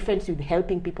there's a difference with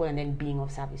helping people and then being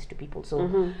of service to people.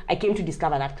 So I came to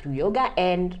discover that through yoga,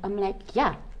 and I'm like,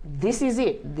 yeah, this is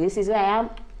it. This is where I am.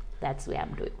 That's where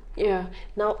I'm doing. Yeah.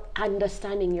 Now,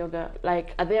 understanding yoga,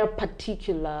 like, are there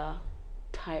particular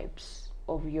types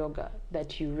of yoga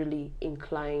that you really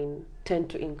tend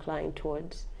to incline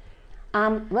towards?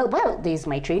 Well, there's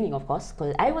my training, of course,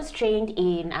 because I was trained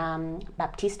in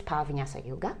Baptiste Power Vinyasa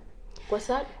Yoga. What's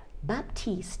that?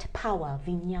 Baptiste Power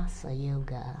Vinyasa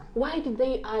Yoga. Why did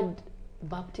they add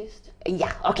Baptist?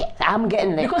 Yeah, okay, I'm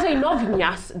getting there. Because I know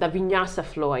the vinyasa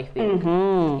flow, I think.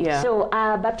 Yeah. So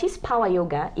Baptiste Power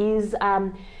Yoga is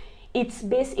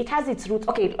it has its roots.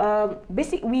 Okay,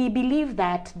 we believe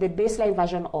that the baseline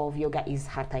version of yoga is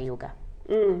Hatha Yoga.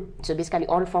 So basically,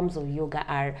 all forms of yoga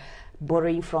are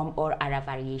borrowing from or are a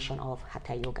variation of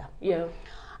Hatha Yoga. Yeah.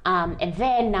 And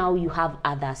then now you have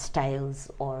other styles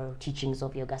or teachings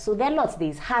of yoga. So there are lots.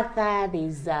 There's Hatha,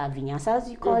 there's Vinyasa, as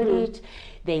you call it.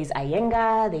 There's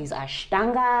Iyengar, there's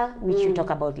Ashtanga, which you talk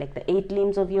about like the 8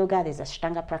 limbs of yoga. There's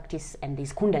Ashtanga practice, and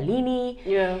there's Kundalini.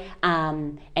 Yeah.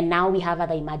 And now we have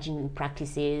other imagining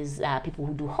practices, people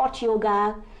who do hot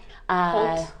yoga.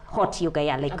 Hot yoga,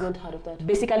 yeah. Like, I haven't heard of that.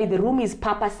 basically, the room is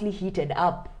purposely heated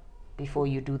up before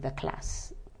you do the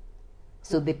class.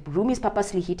 So the room is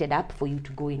purposely heated up for you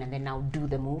to go in and then now do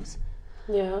the moves,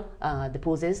 Yeah. the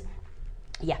poses.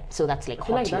 Yeah, so that's like I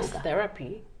feel hot like yoga. that's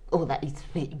therapy. Oh,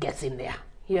 it gets in there.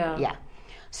 Yeah. Yeah.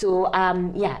 So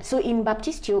so in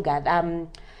Baptiste yoga,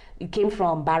 it came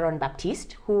from Baron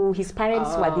Baptiste, who his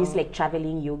parents were this like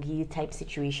traveling yogi type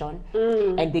situation,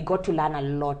 and they got to learn a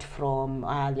lot from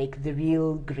like the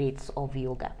real greats of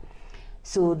yoga.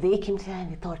 So they came together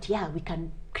and they thought, yeah, we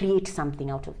can create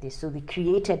something out of this. So they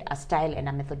created a style and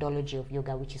a methodology of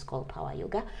yoga, which is called Power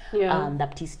Yoga,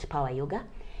 Baptiste Power Yoga.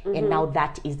 And now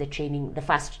that is the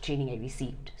first training I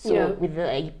received. So with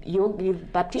the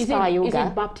with Baptiste Power Yoga. Is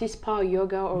it Baptiste Power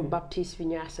Yoga or Baptiste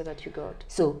Vinyasa that you got?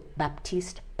 So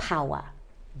Baptiste Power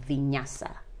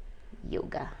Vinyasa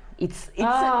Yoga. It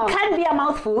can be a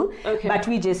mouthful, but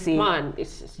we just say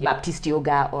Baptiste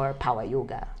Yoga or Power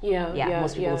Yoga.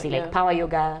 Most people say like Power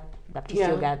Yoga, Baptiste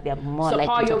Yoga. They're more so likely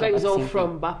Power to talk Yoga about is the all same from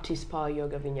thing. Baptiste Power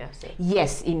Yoga Vinyasa.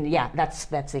 Yes, that's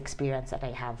the experience that I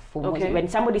have. When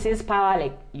somebody says power,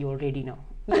 like, you already know.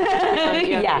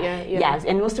 Yes,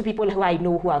 and most of the people who I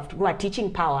know who are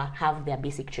teaching power have their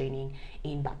basic training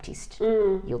in Baptiste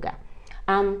Yoga.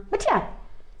 But yeah.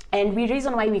 And the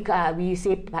reason why we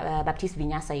say Baptiste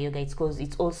Vinyasa Yoga is because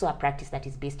it's also a practice that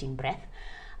is based in breath.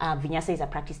 Vinyasa is a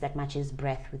practice that matches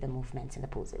breath with the movements and the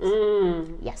poses.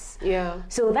 Yes. Yeah.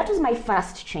 So that was my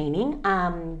first training,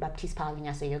 Baptiste Power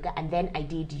Vinyasa Yoga, and then I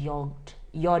did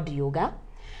Yod Yoga,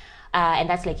 and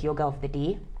that's like yoga of the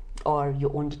day or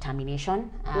your own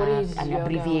determination. What is an yoga?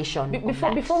 abbreviation?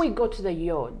 Before we go to the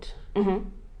Yod.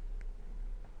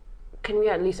 Can we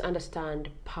at least understand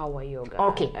Power Yoga?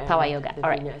 Okay, Power Yoga. All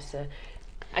right. Vinyasa?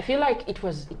 I feel like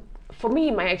for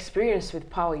me, my experience with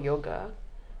Power Yoga,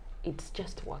 it's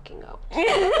just working out.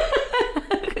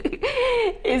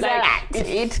 It's Like, a lot.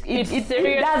 it's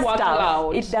serious does work stuff.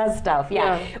 out. It does stuff.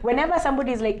 Yeah. Yeah. Whenever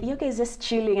somebody is like, yoga is just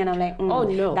chilling, and I'm like, Oh,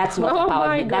 no. that's not Oh, a power.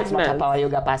 my That's not a goodness. power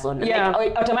yoga person. Yeah.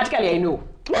 Like, automatically, I know.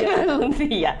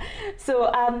 Yeah.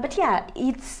 So, but yeah,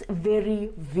 it's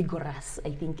very vigorous,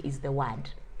 I think is the word.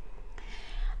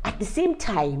 At the same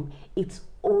time, it's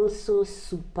also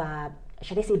super,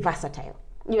 should I say, versatile.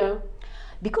 Yeah.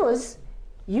 Because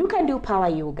you can do power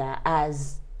yoga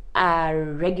as a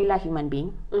regular human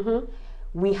being.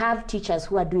 We have teachers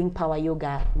who are doing power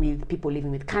yoga with people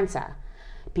living with cancer,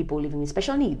 people living with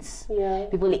special needs, Yeah.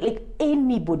 people like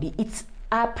anybody. It's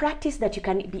a practice that you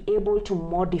can be able to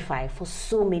modify for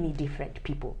so many different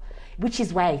people, which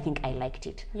is why I think I liked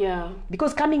it. Yeah.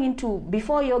 Because coming into,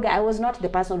 before yoga, I was not the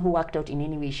person who worked out in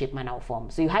any way, shape, manner, or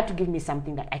form. So you had to give me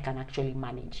something that I can actually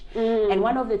manage. And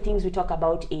one of the things we talk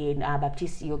about in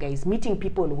Baptist yoga is meeting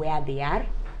people where they are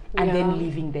and Yeah. then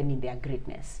leaving them in their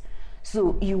greatness.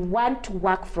 So you want to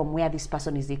work from where this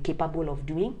person is capable of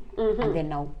doing and then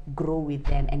now grow with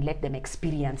them and let them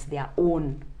experience their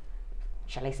own,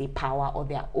 shall I say, power or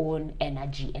their own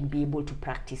energy and be able to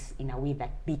practice in a way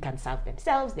that they can serve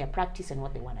themselves, their practice, and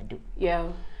what they want to do. Yeah.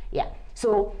 Yeah.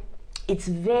 So it's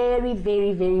very,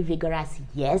 very, very vigorous.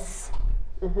 Yes.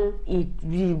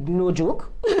 No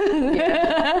joke.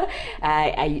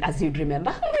 I as you'd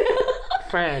remember.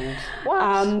 Friend.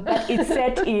 What? But it's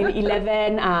set in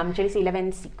 11, shall I say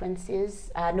 11 sequences?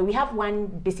 No, we have one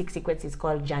basic sequence. It's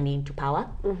called Journey into Power.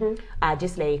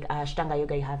 Just like Ashtanga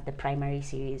Yoga, you have the primary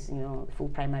series, full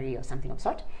primary or something of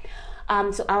sort.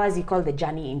 So ours you call the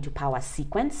Journey into Power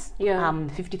sequence. Yeah.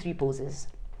 53 poses.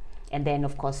 And then,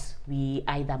 of course, we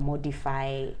either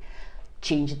modify,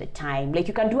 change the time. Like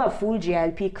you can do a full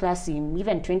JLP class in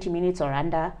even 20 minutes or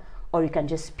under, or you can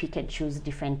just pick and choose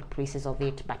different places of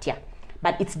it. But yeah.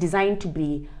 But it's designed to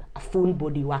be a full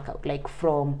body workout, like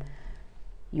from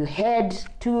your head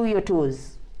to your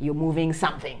toes, you're moving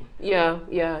something. Yeah.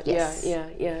 Yes.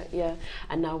 Yeah.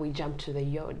 And now we jump to the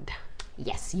yod.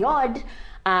 Yes, yod.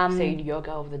 Say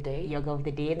yoga of the day. Yoga of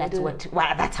the day. That's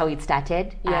that's how it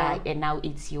started. Yeah. And now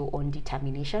it's your own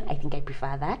determination. I think I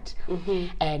prefer that.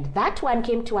 And that one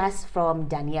came to us from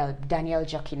Danielle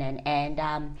Jokinen,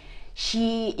 and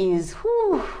she is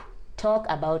talk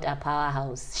about a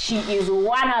powerhouse. She is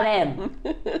one of them.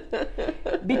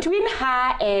 Between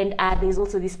her and there's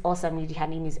also this awesome lady, her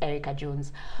name is Erica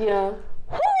Jones. Yeah.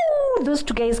 Those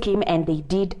two guys came and they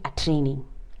did a training.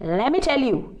 Let me tell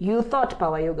you, you thought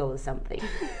power yoga was something.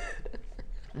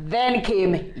 Then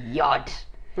came yod.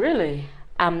 Really?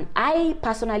 I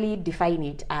personally define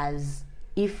it as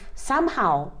if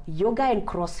somehow yoga and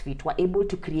CrossFit were able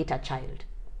to create a child,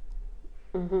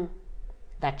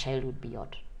 that child would be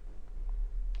yod.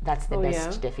 That's the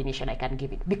best definition I can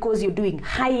give it, because you're doing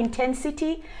high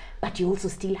intensity, but you also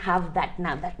still have that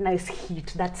nice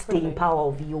heat, that staying power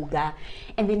of yoga,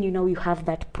 and then you have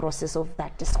that process of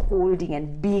that just holding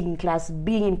and being in class,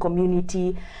 being in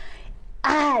community.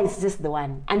 It's just the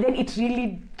one, and then it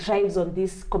really thrives on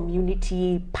this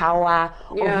community power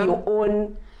of your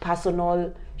own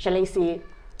personal, shall I say,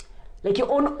 like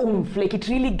your own oomph. Like it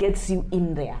really gets you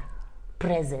in there.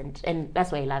 Present, and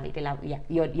that's why I love it.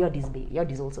 Yod is bay.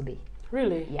 Yod is also bay.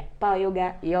 Really? Yeah, power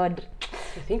yoga, yod.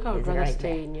 I think I would rather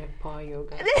stay in your power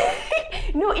yoga.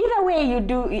 No, either way you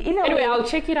do. Anyway, I'll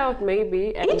check it out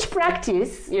maybe. Each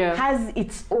practice has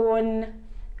its own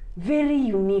very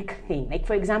unique thing. Like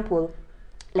for example,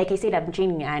 like I said, I'm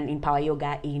training in power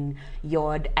yoga in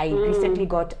yod. I recently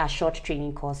got a short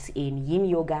training course in yin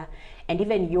yoga and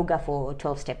even yoga for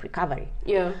 12-step recovery.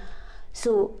 Yeah.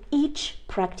 So each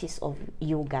practice of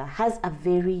yoga has a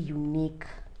very unique,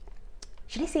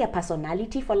 should I say, a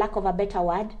personality, for lack of a better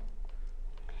word.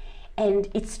 And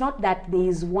it's not that there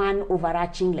is one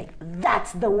overarching, like,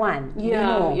 that's the one.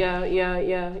 Yeah.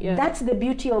 That's the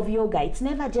beauty of yoga. It's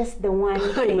never just the one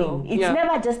thing. It's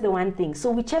never just the one thing.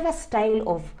 So whichever style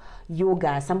of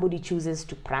yoga somebody chooses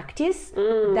to practice,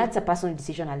 that's a personal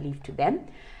decision. I'll leave to them.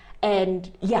 And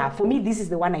for me, this is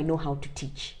the one I know how to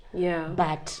teach. Yeah.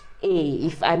 But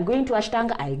if I'm going to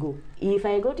Ashtanga, I go. If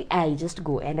I go I just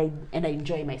go, and I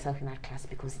enjoy myself in that class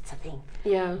because it's a thing.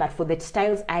 Yeah. But for the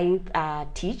styles I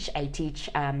teach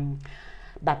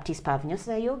Baptist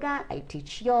Pavnyasa yoga, I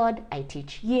teach yod, I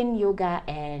teach yin yoga,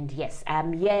 and yes,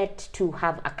 I'm yet to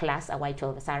have a class, a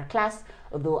Y12SR class,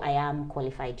 although I am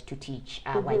qualified to teach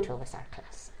a Y12SR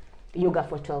class. Yoga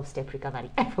for 12-step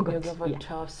recovery. I forgot. Yoga for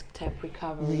 12-step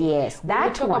recovery. Yes,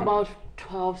 that one. Talk about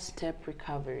 12-step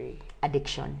recovery.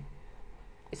 Addiction.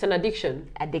 It's an addiction.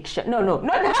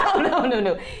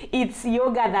 No. It's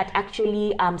yoga that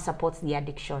actually supports the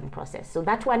addiction process. So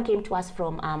that one came to us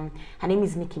from her name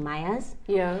is Nikki Myers.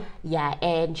 Yeah,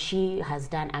 and she has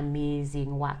done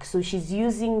amazing work. So she's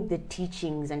using the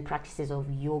teachings and practices of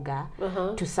yoga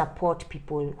to support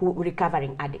people who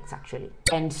recovering addicts actually.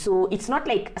 And so it's not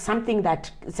like something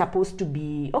that's supposed to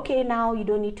be okay, now you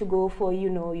don't need to go for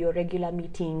your regular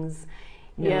meetings.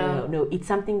 No, it's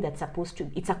something that's supposed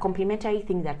to, it's a complementary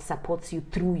thing that supports you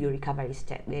through your recovery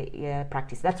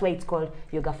practice. That's why it's called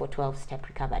Yoga for 12-Step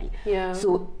Recovery. Yeah.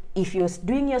 So if you're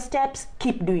doing your steps,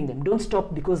 keep doing them. Don't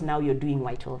stop because now you're doing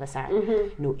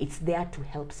Y12SR. No, it's there to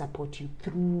help support you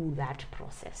through that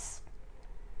process.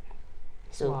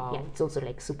 So it's also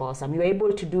like super awesome. We were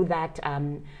able to do that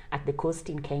at the coast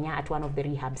in Kenya at one of the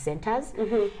rehab centers.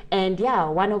 And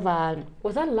one of our...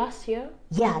 Was that last year?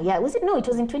 Yeah. Was it? No, it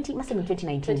was in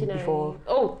 2019 before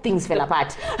things fell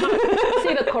apart.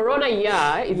 See, the Corona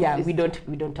year. We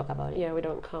don't talk about it. Yeah, we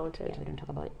don't count it. Yeah, we don't talk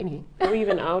about it. Anyway. Are we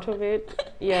even out of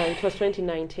it? Yeah, it was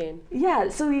 2019. Yeah,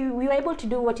 so we were able to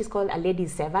do what is called a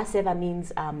ladies' seva. Seva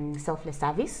means selfless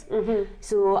service.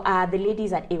 So the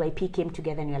ladies at AYP came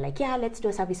together and we were like, let's do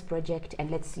a service project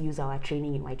and let's use our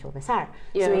training in Y12SR.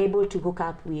 Yeah. So we were able to hook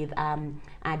up with an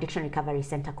addiction recovery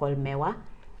center called MEWA.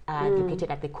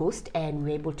 Located at the coast, and we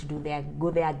were able to go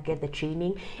there, get the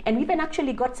training, and we even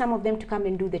actually got some of them to come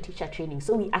and do the teacher training.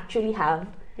 So we actually have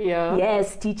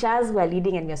teachers who are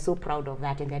leading, and we're so proud of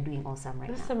that, and they're doing awesome right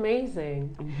now. That's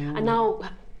amazing. And now,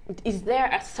 is there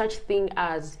a such thing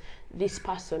as this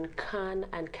person can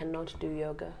and cannot do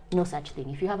yoga? No such thing.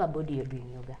 If you have a body, you're doing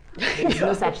yoga. There's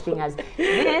no such thing as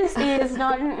this is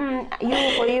not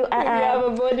you for you. If you have a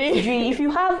body. If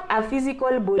you have a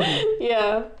physical body,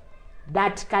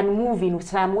 that can move in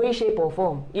some way, shape, or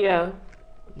form, you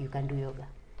can do yoga.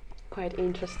 Quite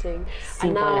interesting. Simple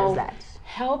and now, as that.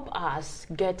 Help us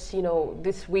get,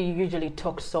 this, we usually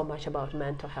talk so much about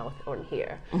mental health on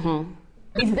here.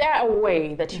 Is there a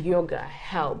way that yoga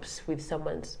helps with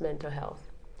someone's mental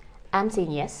health? I'm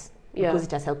saying yes, because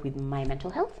it has helped with my mental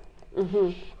health.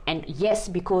 And yes,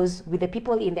 because with the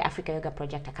people in the Africa Yoga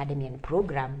Project Academy and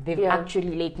program, they've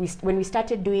actually, when we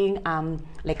started doing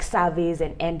surveys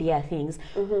and end year things,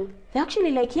 they're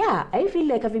actually like, I feel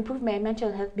like I've improved my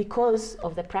mental health because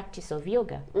of the practice of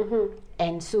yoga.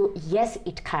 And so yes,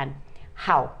 it can.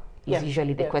 How is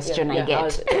usually the question I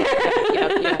get.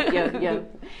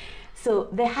 So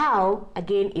the how,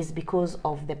 again, is because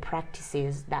of the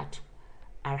practices that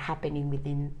are happening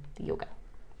within the yoga.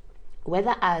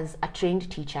 Whether as a trained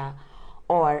teacher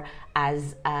or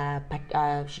as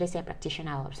should I say a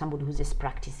practitioner or somebody who's just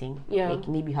practicing, like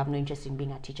maybe you have no interest in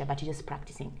being a teacher, but you're just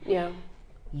practicing,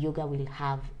 yoga will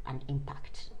have an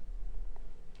impact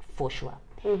for sure.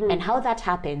 And how that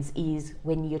happens is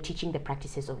when you're teaching the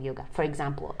practices of yoga. For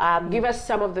example, give us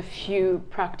some of the few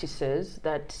practices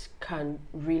that can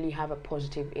really have a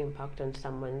positive impact on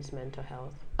someone's mental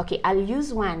health. Okay, I'll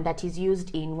use one that is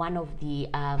used in one of the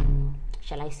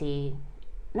shall I say,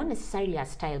 not necessarily a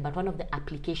style, but one of the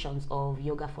applications of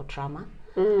yoga for trauma.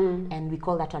 And we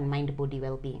call that one mind body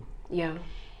well-being.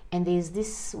 And there's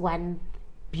this one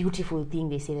beautiful thing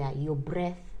they say, that your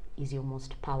breath is your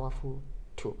most powerful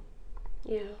tool.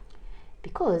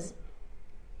 Because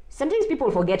sometimes people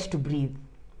forget to breathe.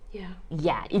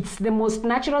 It's the most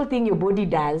natural thing your body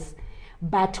does,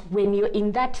 but when you're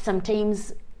in that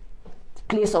sometimes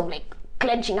place of like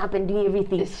clenching up and doing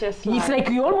everything, it's like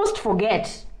you almost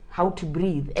forget how to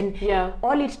breathe. And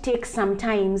all it takes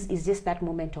sometimes is just that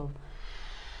moment of,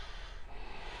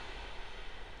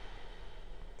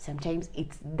 sometimes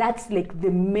that's like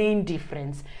the main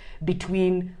difference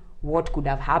between what could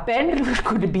have happened,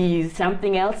 could be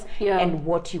something else, and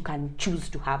what you can choose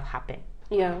to have happen.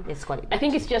 Let's call it that. I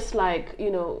think it's just like,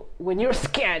 when you're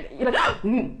scared, you're like,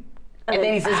 and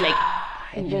then it's just like,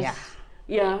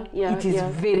 it is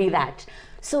very that.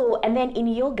 So, and then in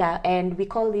yoga, and we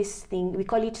call it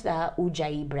the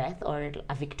Ujjayi breath, or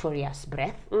a victorious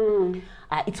breath.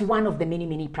 It's one of the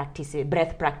many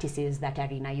breath practices that are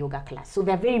in a yoga class. So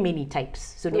there are very many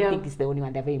types. So don't think it's the only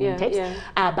one. There are very many types.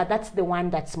 But that's the one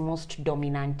that's most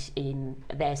dominant in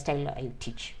the style I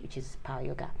teach, which is power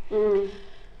yoga.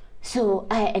 So,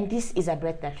 and this is a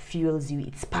breath that fuels you.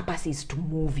 Its purpose is to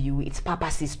move you. Its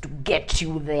purpose is to get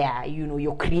you there.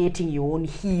 You're creating your own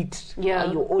heat.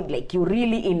 Your own, like, you're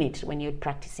really in it when you're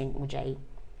practicing Ujjayi.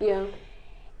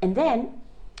 And then,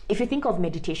 if you think of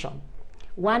meditation,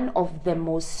 one of the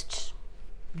most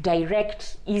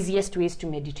direct, easiest ways to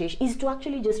meditate is to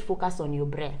actually just focus on your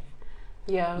breath.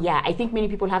 Yeah, I think many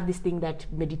people have this thing that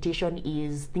meditation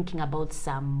is thinking about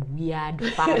some weird,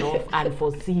 far off,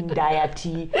 unforeseen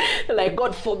deity. Like,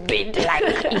 God forbid. Like,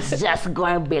 it's just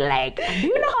going to be like, do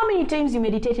you know how many times you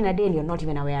meditate in a day and you're not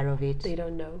even aware of it? They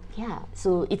don't know. Yeah,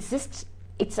 so it's just,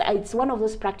 it's one of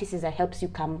those practices that helps you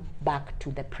come back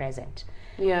to the present.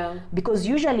 Yeah. Because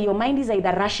usually your mind is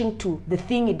either rushing to the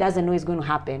thing it doesn't know is going to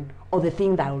happen or the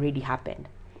thing that already happened.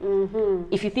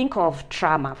 If you think of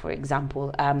trauma, for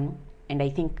example, and I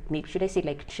think, maybe should I say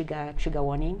like trigger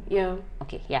warning? Yeah.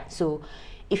 Okay, yeah. So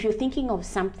if you're thinking of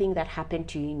something that happened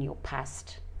to you in your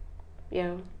past,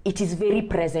 Yeah. it is very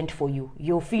present for you.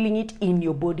 You're feeling it in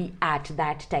your body at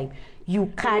that time.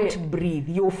 You can't breathe.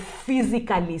 You're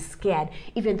physically scared,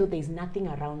 even though there's nothing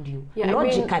around you. Yeah,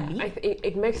 Logically. I mean,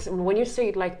 it makes, when you say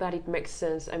it like that, it makes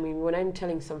sense. I mean, when I'm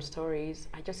telling some stories,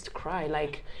 I just cry.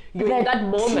 Like, you're in that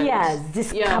moment. Tears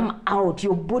just come out.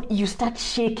 Your body, you start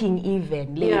shaking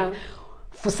even. Like,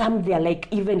 for some, they're like,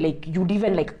 even like, you'd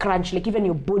even like crunch, like even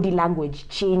your body language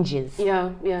changes.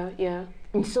 Yeah.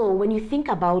 And so when you think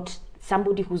about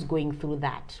somebody who's going through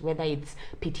that, whether it's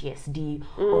PTSD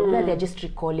or whether they're just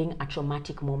recalling a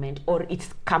traumatic moment or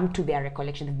it's come to their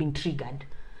recollection, they've been triggered.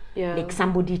 Yeah. Like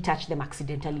somebody touched them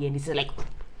accidentally and it's like,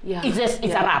 Yeah. it's a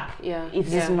wrap. Yeah. It's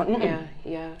just not,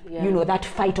 Yeah. you know, that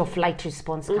fight or flight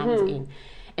response comes in.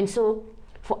 And so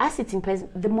for us, it's in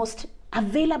present. The most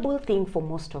available thing for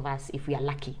most of us, if we are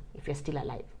lucky, if we're still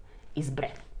alive, is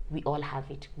breath. We all have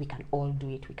it. We can all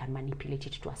do it. We can manipulate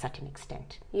it to a certain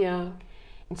extent. Yeah.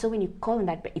 And so when you call on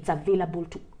that, it's available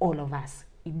to all of us.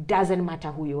 It doesn't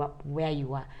matter who you are, where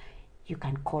you are. You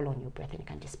can call on your breath and you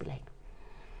can just be like,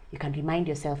 you can remind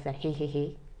yourself that,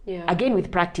 hey. Yeah. Again,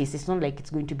 with practice, it's not like it's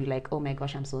going to be like, oh my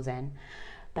gosh, I'm so zen.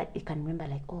 But you can remember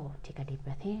like, oh, take a deep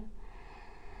breath in,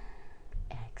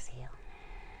 exhale.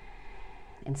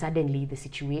 And suddenly the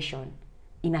situation,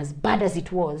 in as bad as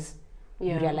it was,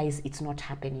 you realize it's not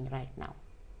happening right now.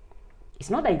 It's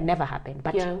not that it never happened,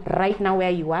 but right now where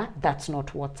you are, that's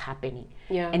not what's happening.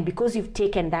 Yeah. And because you've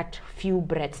taken that few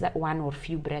breaths, that one or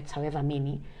few breaths, however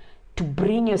many, to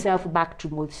bring yourself back to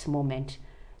this moment,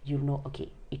 you know,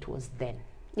 okay, it was then.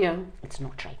 Yeah. It's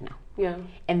not right now. Yeah.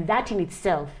 And that in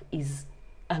itself is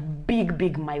a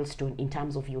big milestone in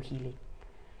terms of your healing.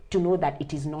 To know that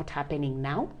it is not happening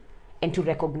now and to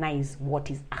recognize what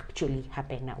is actually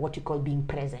happening now, what you call being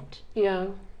present. Yeah.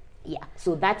 Yeah,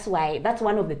 so that's why, that's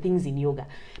one of the things in yoga.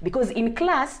 Because in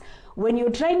class, when you're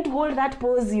trying to hold that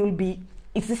pose,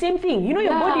 it's the same thing. You know,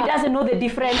 your body doesn't know the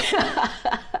difference.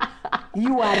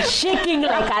 You are shaking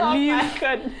like a leaf.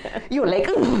 You're like,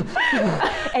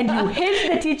 and you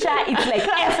hate the teacher. It's like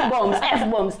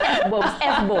F-bombs.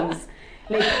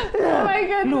 Like, oh my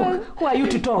goodness. Look, who are you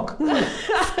to talk?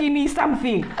 Skinny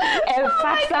something,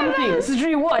 fat something,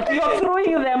 Sri what? You're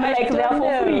throwing them like they're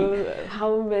for free.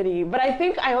 How many? But I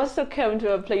think I also came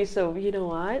to a place of, you know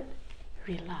what?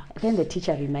 Relax. Then the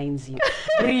teacher reminds you,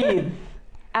 breathe.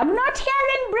 I'm not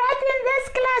hearing breath in this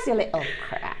class. You're like, oh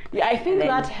crap. Yeah, I think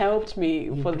that helped me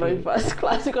for my first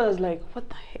class because I was like, what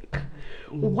the heck?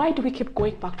 Why do we keep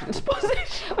going back to this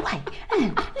position? Why?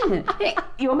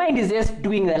 Your mind is just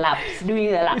doing the laps.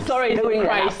 Sorry, doing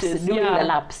crisis. The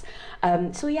laps.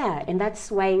 So yeah, and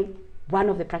that's why one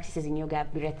of the practices in yoga,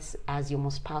 breaths as your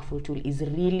most powerful tool, is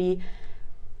really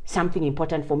something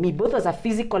important for me, both as a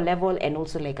physical level and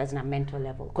also like as a mental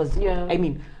level. Because I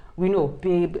mean, we know,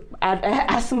 babe,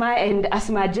 asthma and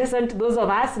asthma adjacent, those of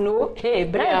us know, hey,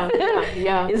 breath.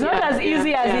 It's not as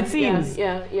easy as it seems.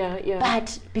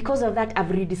 But because of that,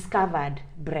 I've rediscovered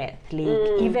breath.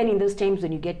 Like, even in those times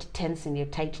when you get tense in your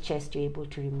tight chest, you're able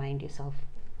to remind yourself.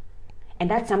 And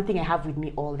that's something I have with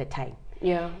me all the time.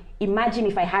 Yeah. Imagine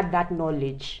if I had that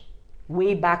knowledge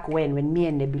way back when me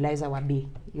and Nebulizer were big.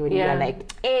 You were like,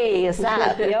 hey, what's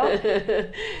up, yo?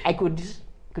 I could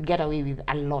get away with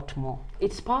a lot more.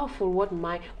 It's powerful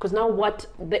because now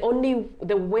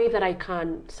the way that I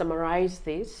can summarize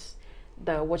this,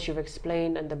 what you've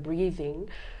explained and the breathing,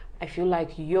 I feel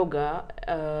like yoga,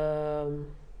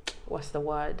 what's the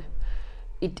word?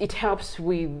 It helps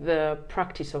with the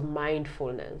practice of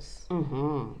mindfulness.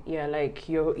 Yeah, like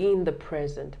you're in the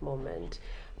present moment.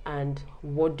 And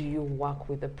what do you work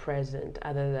with the present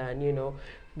other than, you know,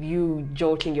 you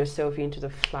jolting yourself into the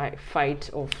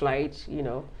fight or flight, you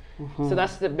know. So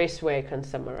that's the best way I can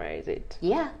summarize it.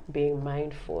 Yeah. Being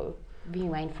mindful.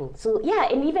 So yeah,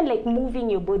 and even like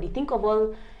moving your body. Think of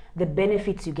all the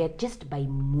benefits you get just by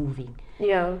moving.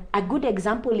 Yeah. A good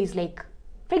example is like,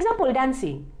 for example,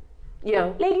 dancing.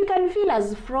 Yeah. Like you can feel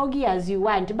as froggy as you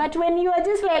want, but when you are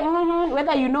just like,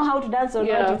 whether you know how to dance or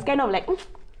not, it's kind of like,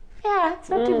 yeah, it's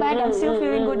not too bad. I'm still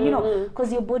feeling good, you know,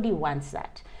 because your body wants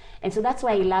that. And so that's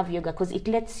why I love yoga, because it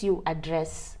lets you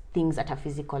address things at a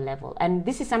physical level. And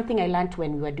this is something I learned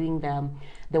when we were doing the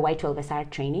Y12SR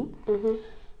training.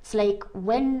 It's like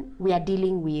when we are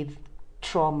dealing with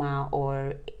trauma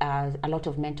or a lot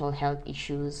of mental health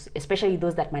issues, especially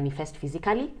those that manifest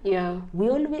physically,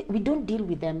 we don't deal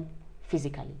with them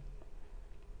physically.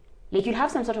 Like, you'll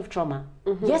have some sort of trauma.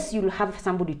 Yes, you'll have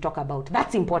somebody to talk about.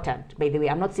 That's important, by the way.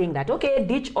 I'm not saying that, okay,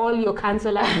 ditch all your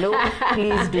counselors. No,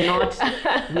 please do not.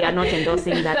 We are not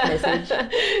endorsing that message.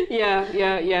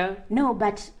 Yeah. No,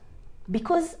 but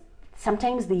because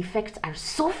sometimes the effects are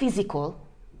so physical,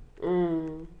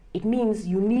 it means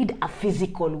you need a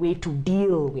physical way to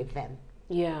deal with them.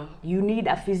 Yeah. You need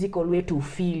a physical way to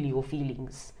feel your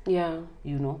feelings. Yeah.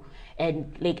 You know?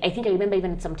 And like, I think I remember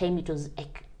even at some time it was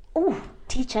like,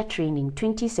 teacher training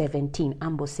 2017,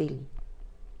 Amboseli.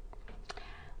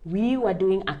 We were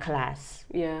doing a class.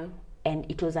 Yeah. And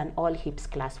it was an all hips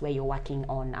class where you're working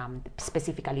on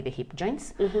specifically the hip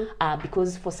joints.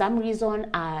 Because for some reason,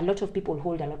 a lot of people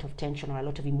hold a lot of tension or a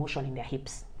lot of emotion in their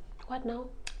hips. What now?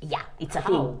 Yeah, it's a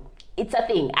thing. It's a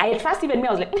thing. At first, even me,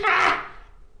 I was like,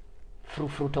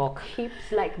 frou talk.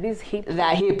 Hips, like these hips? The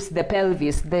hips, the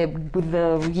pelvis, the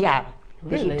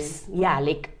Really? hips. Yeah,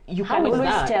 like you How can is always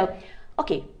that? tell.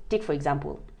 Okay, take for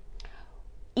example,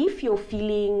 if you're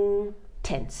feeling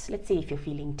tense, let's say if you're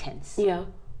feeling tense, Yeah.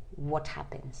 what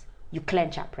happens? You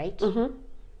clench up, right?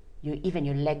 Even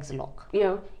your legs lock.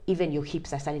 Yeah. Even your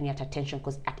hips are suddenly at attention,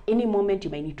 because at any moment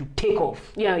you might need to take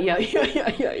off. Yeah.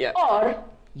 Or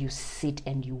you sit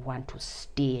and you want to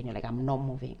stay and you're like, I'm not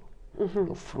moving.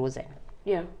 You're frozen.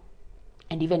 Yeah.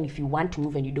 And even if you want to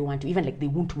move and you don't want to, even like they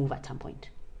won't move at some point.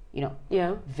 You know?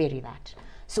 Yeah. Very that.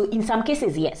 So in some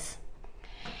cases, yes.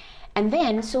 And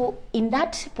then, so in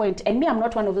that point, and me, I'm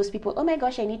not one of those people, oh my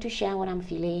gosh, I need to share what I'm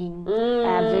feeling.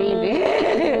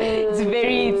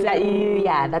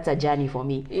 That's a journey for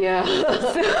me. Yeah.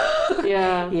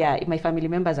 Yeah, my family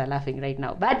members are laughing right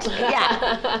now. But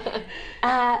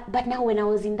but now when I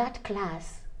was in that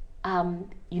class,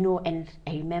 you know, and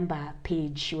I remember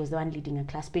Paige, she was the one leading a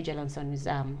class. Paige Alonson was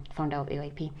founder of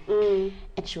AYP.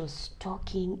 And she was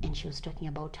talking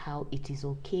about how it is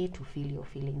okay to feel your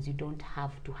feelings. You don't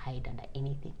have to hide under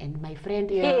anything. And my friend,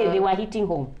 they were hitting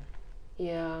home.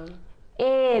 Yeah.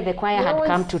 The choir had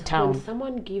come to town. When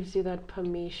someone gives you that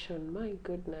permission, my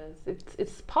goodness,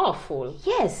 it's powerful.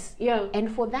 Yes. Yeah.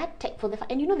 And for that,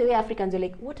 and you know the way Africans are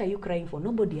like, what are you crying for?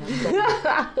 Nobody has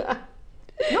died.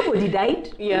 Nobody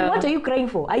died. Yeah. What are you crying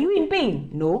for? Are you in pain?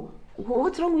 No.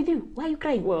 What's wrong with you? Why are you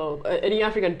crying? Well, any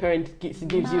African parent gives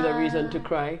you the reason to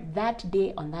cry. That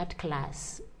day on that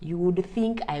class, you would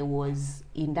think I was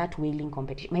in that wailing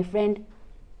competition. My friend,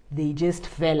 they just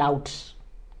fell out.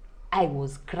 I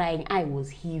was crying. I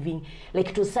was heaving. Like,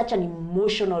 it was such an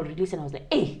emotional release. And I was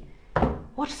like, hey,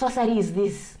 what sorcery is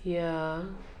this? Yeah.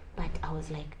 But I was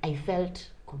like, I felt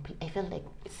like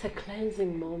It's a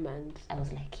cleansing moment. I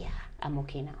was like, yeah, I'm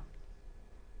okay now.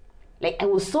 Like, I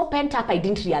was so pent up, I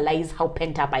didn't realize how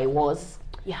pent up I was.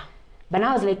 Yeah. But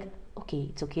now I was like, okay,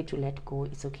 it's okay to let go.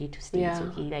 It's okay to stay. Yeah. It's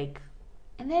okay. Like,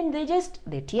 and then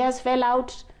the tears fell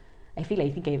out. I think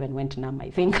I even went numb, I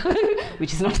think,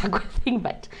 which is not a good thing,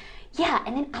 but yeah.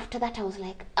 And then after that, I was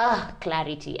like,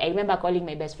 clarity. I remember calling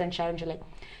my best friend Sharon. She was like,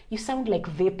 you sound like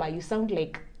vapor. You sound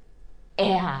like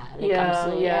air. Like,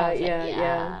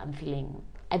 I'm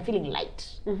feeling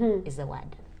light is the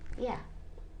word. Yeah.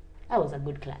 That was a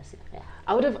good class. Yeah.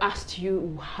 I would have asked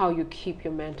you how you keep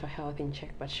your mental health in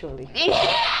check, but surely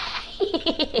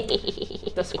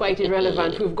that's quite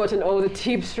irrelevant. We've gotten all the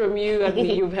tips from you, and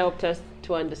you've helped us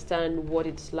to understand what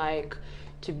it's like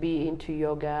to be into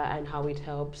yoga and how it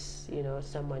helps, you know,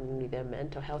 someone with their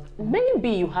mental health. Maybe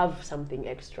you have something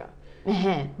extra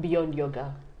beyond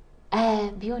yoga.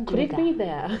 Beyond Could yoga. it be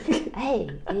there? Hey,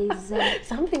 is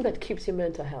something that keeps your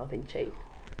mental health in check?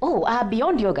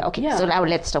 Beyond yoga. Okay, Yeah. so now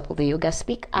let's stop with the yoga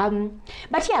speak.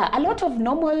 But yeah, a lot of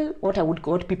normal, what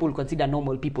people would consider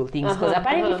normal people things, because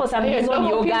apparently for some reason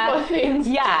normal yoga, people things.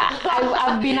 yeah,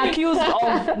 I've been accused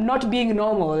of not being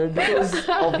normal because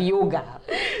of yoga.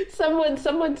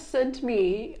 Someone sent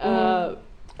me.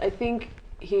 I think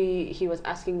he was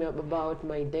asking me about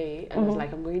my day, and I was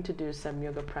like, I'm going to do some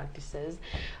yoga practices,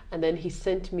 and then he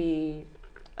sent me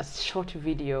a short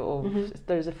video of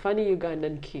there's a funny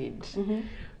Ugandan kid.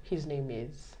 His name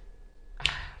is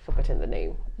forgotten the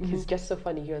name. He's just so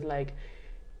funny. He was like,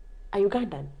 a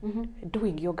Ugandan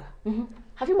doing yoga.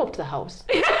 Have you mopped the house?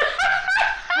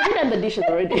 Have you done the dishes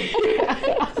already?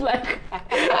 I was like,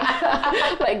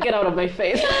 get out of my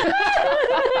face.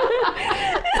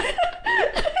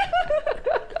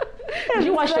 Did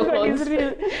you wash your clothes?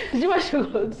 Did you wash your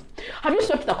clothes? Have you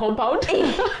swept the compound?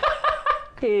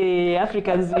 Hey,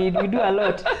 Africans, we do a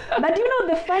lot. But you know,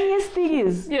 the funniest thing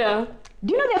is, Yeah.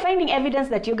 do you know they're finding evidence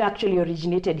that yoga actually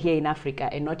originated here in Africa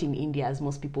and not in India, as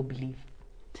most people believe?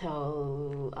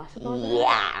 Tell us about that.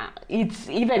 Yeah, it's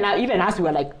even us, we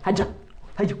were like, Haja,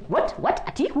 what,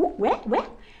 Ati, who, where?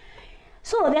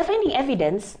 So they're finding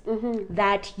evidence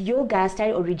that yoga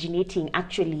started originating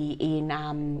actually in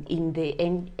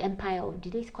the empire of,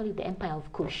 did they call it the Empire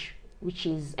of Kush, which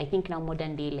is, I think, now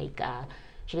modern day, like,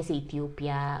 should I say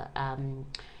Ethiopia,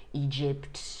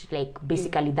 Egypt, like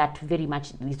basically that very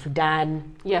much,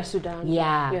 Sudan. Yeah, Sudan.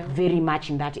 Yeah, very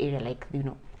much in that area, like, you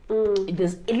know.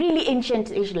 There's really ancient,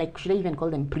 like, should I even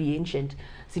call them pre-ancient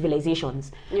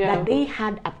civilizations, that they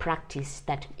had a practice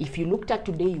that if you looked at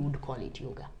today, you would call it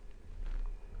yoga.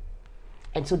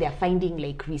 And so they're finding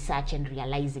like research and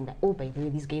realizing that, oh, by the way,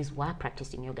 these guys were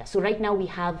practicing yoga. So right now we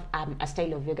have a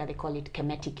style of yoga, they call it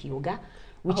Kemetic yoga,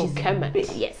 which is Kemet.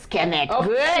 Yes, Kemet. Oh,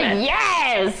 good. Kemet.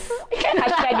 Yes.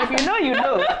 Hashtag if you know, you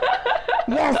know.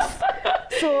 Yes.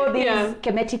 So there's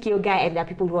Kemetic yoga, and there are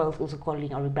people who are also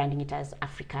calling or rebranding it as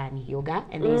African yoga.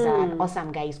 And there's an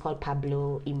awesome guy, he's called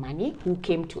Pablo Imani, who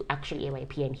came to actually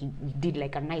AYP, and he did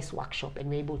like a nice workshop, and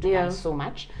we were able to learn so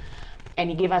much. And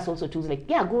he gave us also tools like,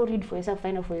 go read for yourself,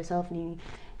 find out for yourself.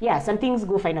 Yeah, some things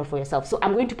go find out for yourself. So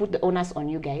I'm going to put the onus on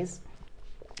you guys.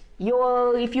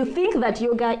 If you think that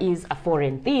yoga is a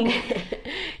foreign thing,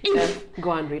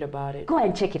 go and read about it. Go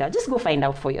and check it out. Just go find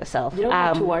out for yourself. You don't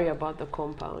have to worry about the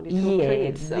compound. It will clean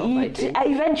itself, I think.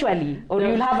 Eventually. Or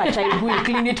you'll have a child who will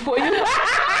clean it for you.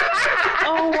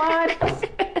 Oh, what?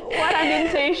 What an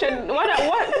intention. What?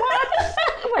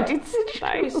 But it's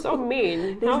That is so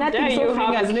mean. There's nothing so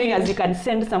freeing as knowing as you can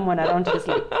send someone around just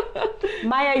like,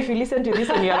 Maya, if you listen to this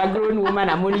and you're a grown woman,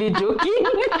 I'm only joking.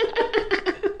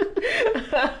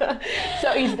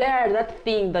 So is there that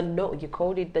thing, you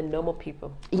called it the normal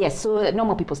people? Yes, so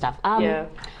normal people stuff.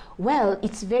 Well,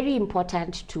 it's very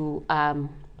important to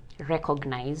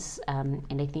recognize,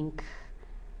 and I think,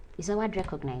 is the word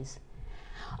recognize?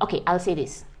 Okay, I'll say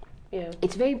this. Yeah.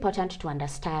 It's very important to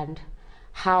understand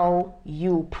how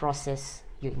you process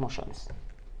your emotions.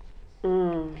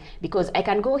 Because I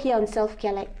can go here on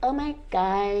self-care like, oh my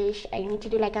gosh, I need to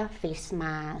do like a face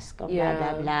mask or blah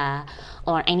blah blah,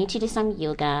 or I need to do some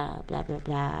yoga, blah blah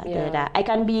blah, blah, blah. I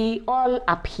can be all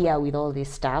up here with all this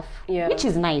stuff, which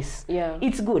is nice.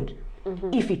 It's good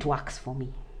if it works for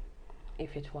me.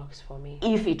 If it works for me.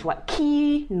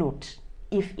 Key note,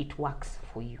 if it works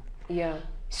for you. Yeah.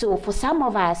 So for some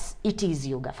of us, it is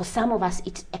yoga. For some of us,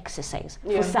 it's exercise.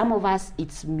 For some of us,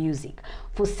 it's music.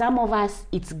 For some of us,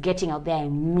 it's getting out there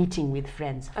and meeting with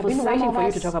friends. I've been waiting for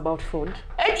you to talk about food.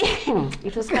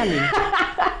 It was coming.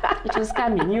 It was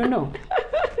coming, you know.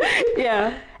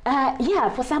 Yeah.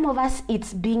 For some of us,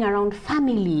 it's being around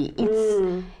family.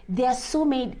 There are so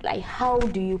many, like, how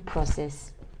do you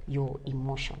process your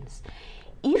emotions?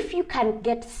 If you can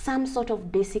get some sort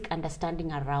of basic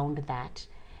understanding around that,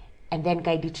 and then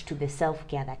guide it to the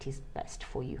self-care that is best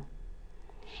for you.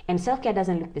 And self-care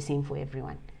doesn't look the same for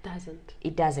everyone.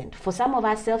 It doesn't. For some of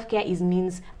us, self-care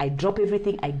means I drop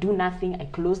everything, I do nothing, I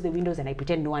close the windows, and I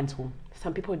pretend no one's home.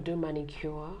 Some people do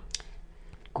manicure.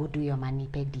 Go do your mani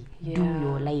pedi. Do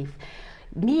your life.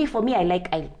 For me, I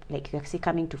like you see,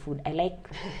 coming to food. I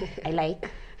like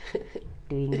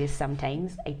doing this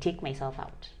sometimes. I take myself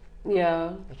out.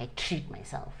 Yeah. Like I treat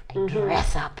myself. I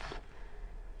dress up.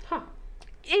 Huh.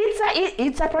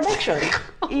 It's a production.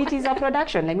 It is a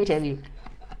production, let me tell you.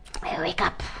 I wake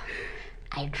up,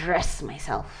 I dress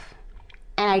myself,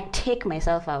 and I take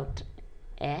myself out.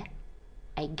 I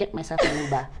get myself an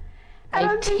Uber.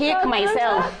 I take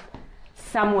myself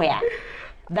somewhere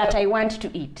that I want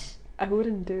to eat. I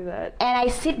wouldn't do that. And I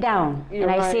sit down You're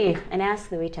and I right. say, and I ask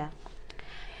the waiter,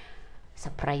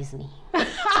 surprise me.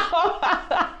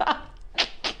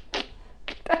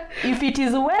 If it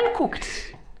is well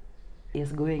cooked,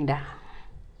 it's going down.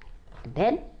 And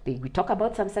then we talk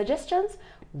about some suggestions.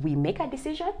 We make a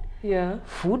decision. Yeah.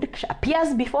 Food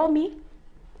appears before me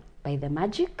by the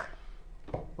magic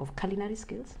of culinary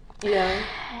skills. Yeah.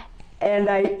 And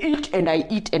I eat and I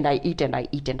eat and I eat and I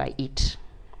eat and I eat.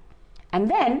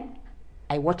 And then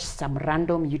I watch some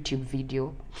random YouTube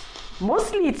video.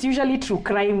 Mostly it's usually true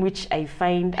crime, which I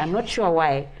find, I'm not sure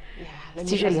why. Yeah,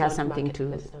 it usually has something to...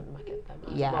 Let's not market them. I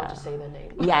was Yeah. about to say the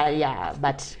name. Yeah,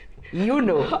 but you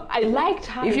know. I liked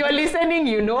how... If you're listening,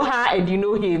 you know her and you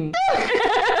know him.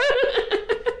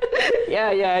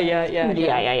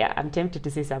 Yeah. I'm tempted to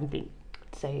say something.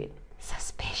 Say it.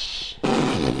 Suspicious.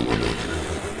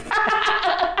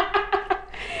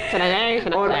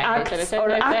 or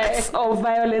acts of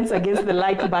violence against the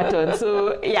like button.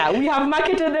 So yeah, we have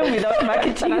marketed them without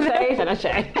marketing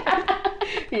them.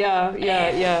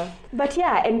 Yeah. But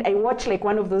yeah, and I watch like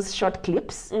one of those short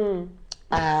clips.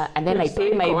 And then I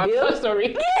pay my bill. I'm so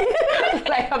sorry.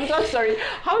 Like, I'm so sorry.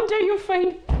 How dare you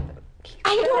find?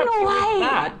 I don't know why.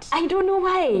 That? I don't know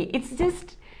why. It's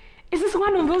just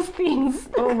one of those things.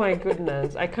 Oh my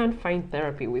goodness, I can't find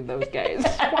therapy with those guys.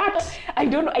 What? I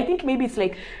don't know. I think maybe it's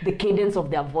like the cadence of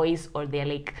their voice or their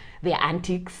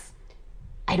antics.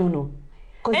 I don't know.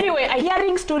 Anyway,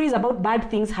 hearing stories about bad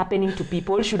things happening to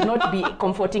people should not be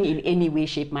comforting in any way,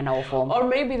 shape, manner, or form. Or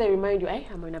maybe they remind you, hey,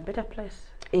 I'm in a better place.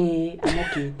 I'm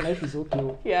okay. Life is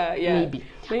okay. Yeah. Maybe.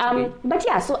 But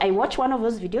yeah, so I watch one of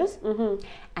those videos,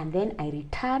 and then I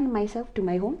return myself to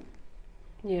my home.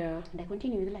 Yeah. And I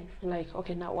continue with life. Like,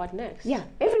 okay, now what next? Yeah.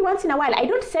 Every once in a while, I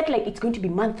don't set like it's going to be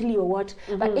monthly or what,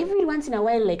 but every once in a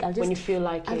while, like I'll just, when you feel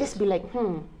like I'll just be like,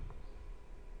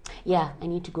 yeah, I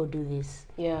need to go do this.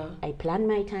 Yeah. I plan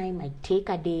my time, I take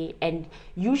a day, and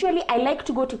usually I like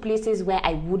to go to places where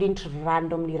I wouldn't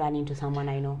randomly run into someone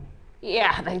I know.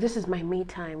 Yeah, like this is my me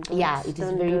time. Yeah, it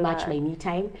is very much my me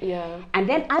time. Yeah. And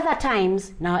then other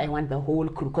times, now I want the whole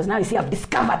crew, because now you see I've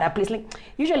discovered that place. Like,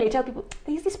 usually I tell people,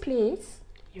 there's this place.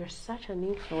 You're such an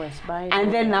influence by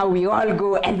And then now we all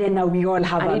go, and then now we all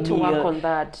have a meal. I need to work on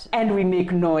that. And we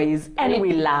make noise, and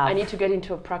we laugh. I need to get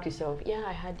into a practice of, yeah,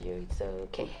 I had you, it's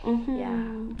okay.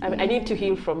 Yeah. I need to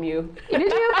heal from you. Did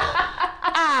you?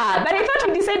 But I thought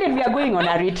we decided we are going on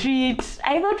a retreat.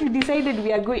 I thought we decided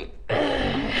we are going...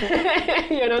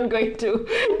 You're not going to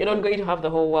have the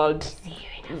whole world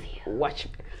watch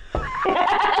me.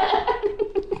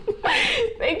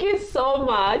 Thank you so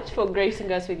much for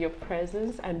gracing us with your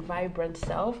presence and vibrant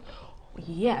self.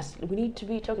 Yes, we need to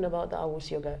be talking about the Awus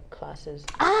Yoga classes.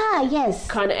 Yes.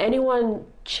 Can anyone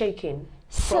check in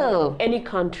from any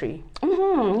country?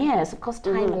 Yes, of course,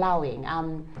 time allowing.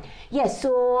 Yes,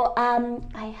 so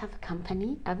I have a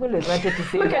company. I've always wanted to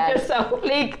say Look that. at yourself.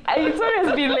 Like, it's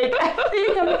always been like, I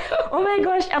think oh my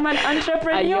gosh, I'm an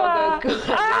entrepreneur. A yoga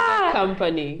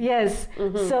company. Yes.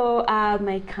 So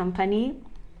my company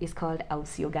is called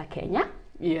Awus Yoga Kenya.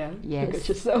 Yeah. Yes. Look at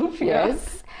yourself.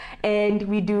 Yes. And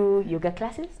we do yoga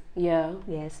classes. Yeah.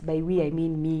 Yes. By we, I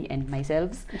mean me and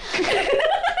myself.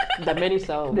 The many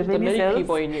selves. The many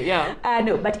people in you. Yeah.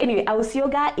 No, but anyway, Awus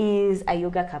Yoga is a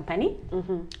yoga company.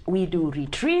 We do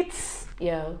retreats.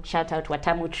 Yeah. Shout out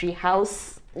Watamu Tree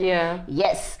House. Yeah.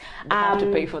 Yes. I have to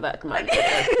pay for that. My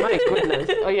goodness.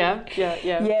 Oh yeah.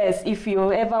 Yes. If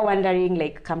you're ever wondering,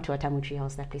 like, come to Watamu Tree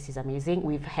House. That place is amazing.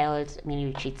 We've held many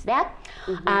retreats there.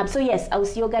 So yes,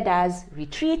 Awus Yoga does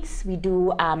retreats. We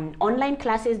do online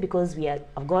classes because we have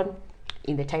gone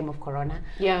in the time of Corona.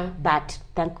 Yeah. But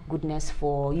thank goodness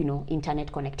for,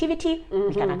 internet connectivity.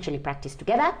 We can actually practice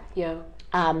together. Yeah.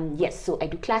 Yes, so I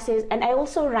do classes, and I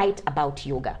also write about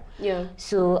yoga. Yeah.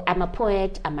 So I'm a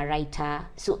poet, I'm a writer.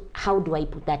 So how do I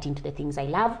put that into the things I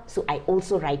love? So I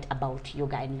also write about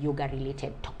yoga and yoga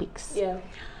related topics. Yeah.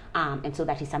 And so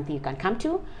that is something you can come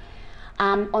to.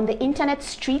 On the internet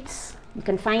streets, you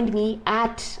can find me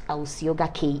at Awus Yoga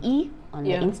KE on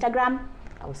the Instagram,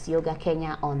 Awus Yoga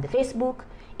Kenya on the Facebook,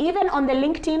 even on the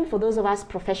LinkedIn for those of us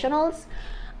professionals.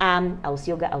 Awus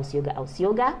Yoga, Awus Yoga, Awus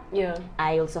Yoga. Yeah.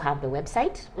 I also have the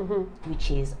website,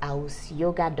 which is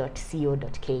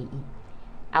awusyoga.co.ke.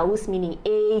 Awus meaning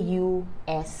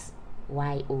AUSYOGA.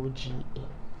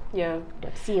 Yeah.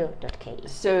 .co.ke.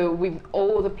 So with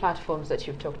all the platforms that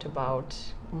you've talked about,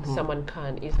 someone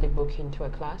can easily book into a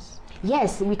class?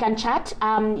 Yes, we can chat.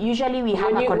 Usually we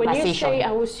have a conversation. When you say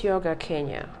Awus Yoga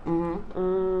Kenya,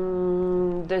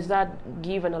 does that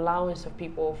give an allowance of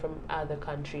people from other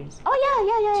countries? Oh yeah.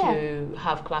 To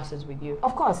have classes with you?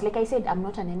 Of course, like I said, I'm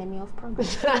not an enemy of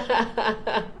progress.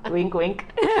 Wink, wink.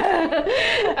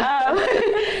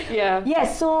 Yeah.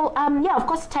 Yes. So of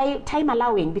course, time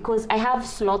allowing, because I have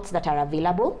slots that are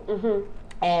available.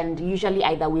 And usually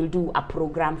either we'll do a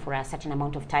program for a certain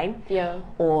amount of time,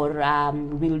 or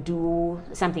we'll do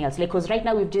something else. Like, because right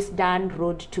now we've just done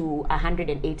Road to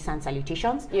 108 Sun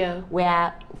Salutations,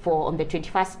 where on the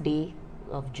 21st day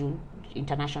of June,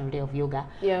 International Day of Yoga,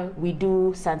 we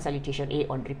do Sun Salutation A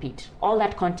on repeat. All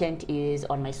that content is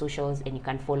on my socials, and you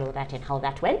can follow that and how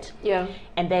that went. Yeah.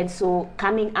 And then, so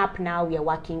coming up now, we are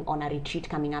working on a retreat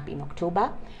coming up in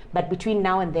October. But between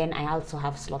now and then, I also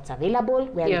have slots available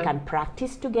where we can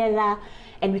practice together,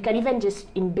 and we can even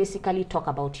just basically talk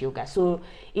about yoga. So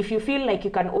if you feel like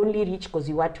you can only reach because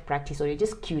you want to practice, or you're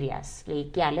just curious,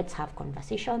 like, let's have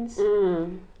conversations.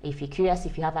 If you're curious,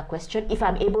 if you have a question, if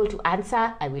I'm able to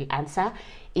answer, I will answer.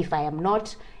 If I am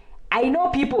not, I know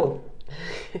people.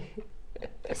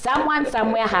 Someone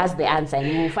somewhere has the answer and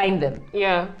you will find them.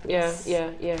 Yeah.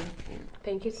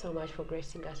 Thank you so much for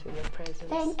gracing us with your presence.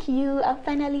 Thank you. I'm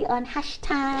finally on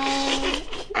hashtag.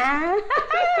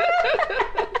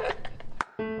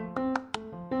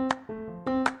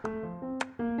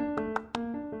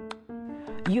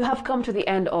 You have come to the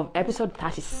end of episode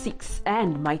 36,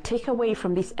 and my takeaway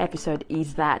from this episode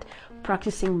is that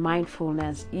practicing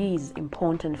mindfulness is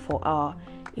important for our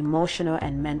emotional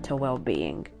and mental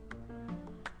well-being.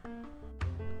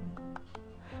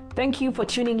 Thank you for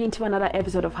tuning in to another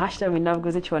episode of Hashtag with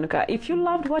Nabugozi Chiwanuka. If you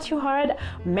loved what you heard,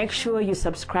 make sure you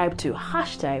subscribe to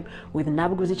Hashtag with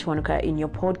Nabugozi Chiwanuka in your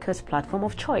podcast platform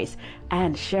of choice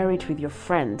and share it with your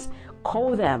friends.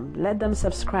 Call them, let them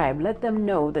subscribe, let them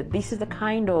know that this is the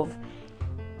kind of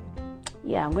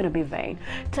I'm going to be vain.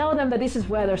 Tell them that this is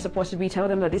where they're supposed to be. Tell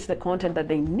them that this is the content that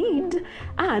they need.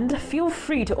 And feel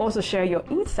free to also share your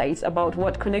insights about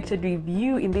what connected with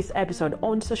you in this episode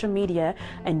on social media.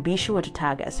 And be sure to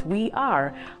tag us. We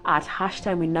are at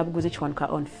Hashtag with Nabugozi Chiwanuka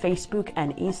on Facebook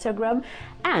and Instagram.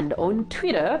 And on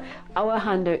Twitter, our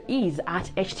handle is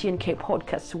at HTNK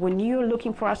Podcast. When you're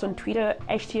looking for us on Twitter,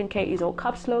 HTNK is all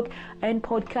caps lock and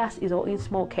podcast is all in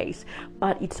small case.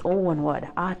 But it's all one word,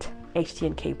 at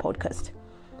HTNK Podcast.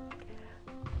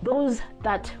 Those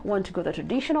that want to go the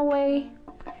traditional way,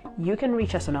 you can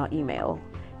reach us on our email,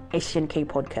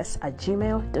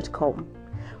 htnkpodcast@gmail.com.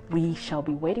 We shall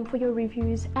be waiting for your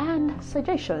reviews and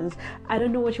suggestions. I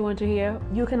don't know what you want to hear.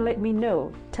 You can let me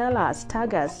know. Tell us,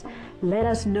 tag us, let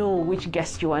us know which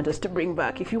guest you want us to bring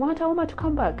back. If you want Alma to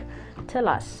come back, tell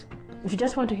us. If you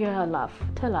just want to hear her laugh,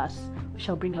 tell us. We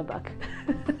shall bring her back.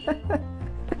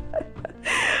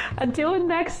 Until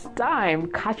next time,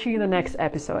 catch you in the next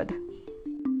episode.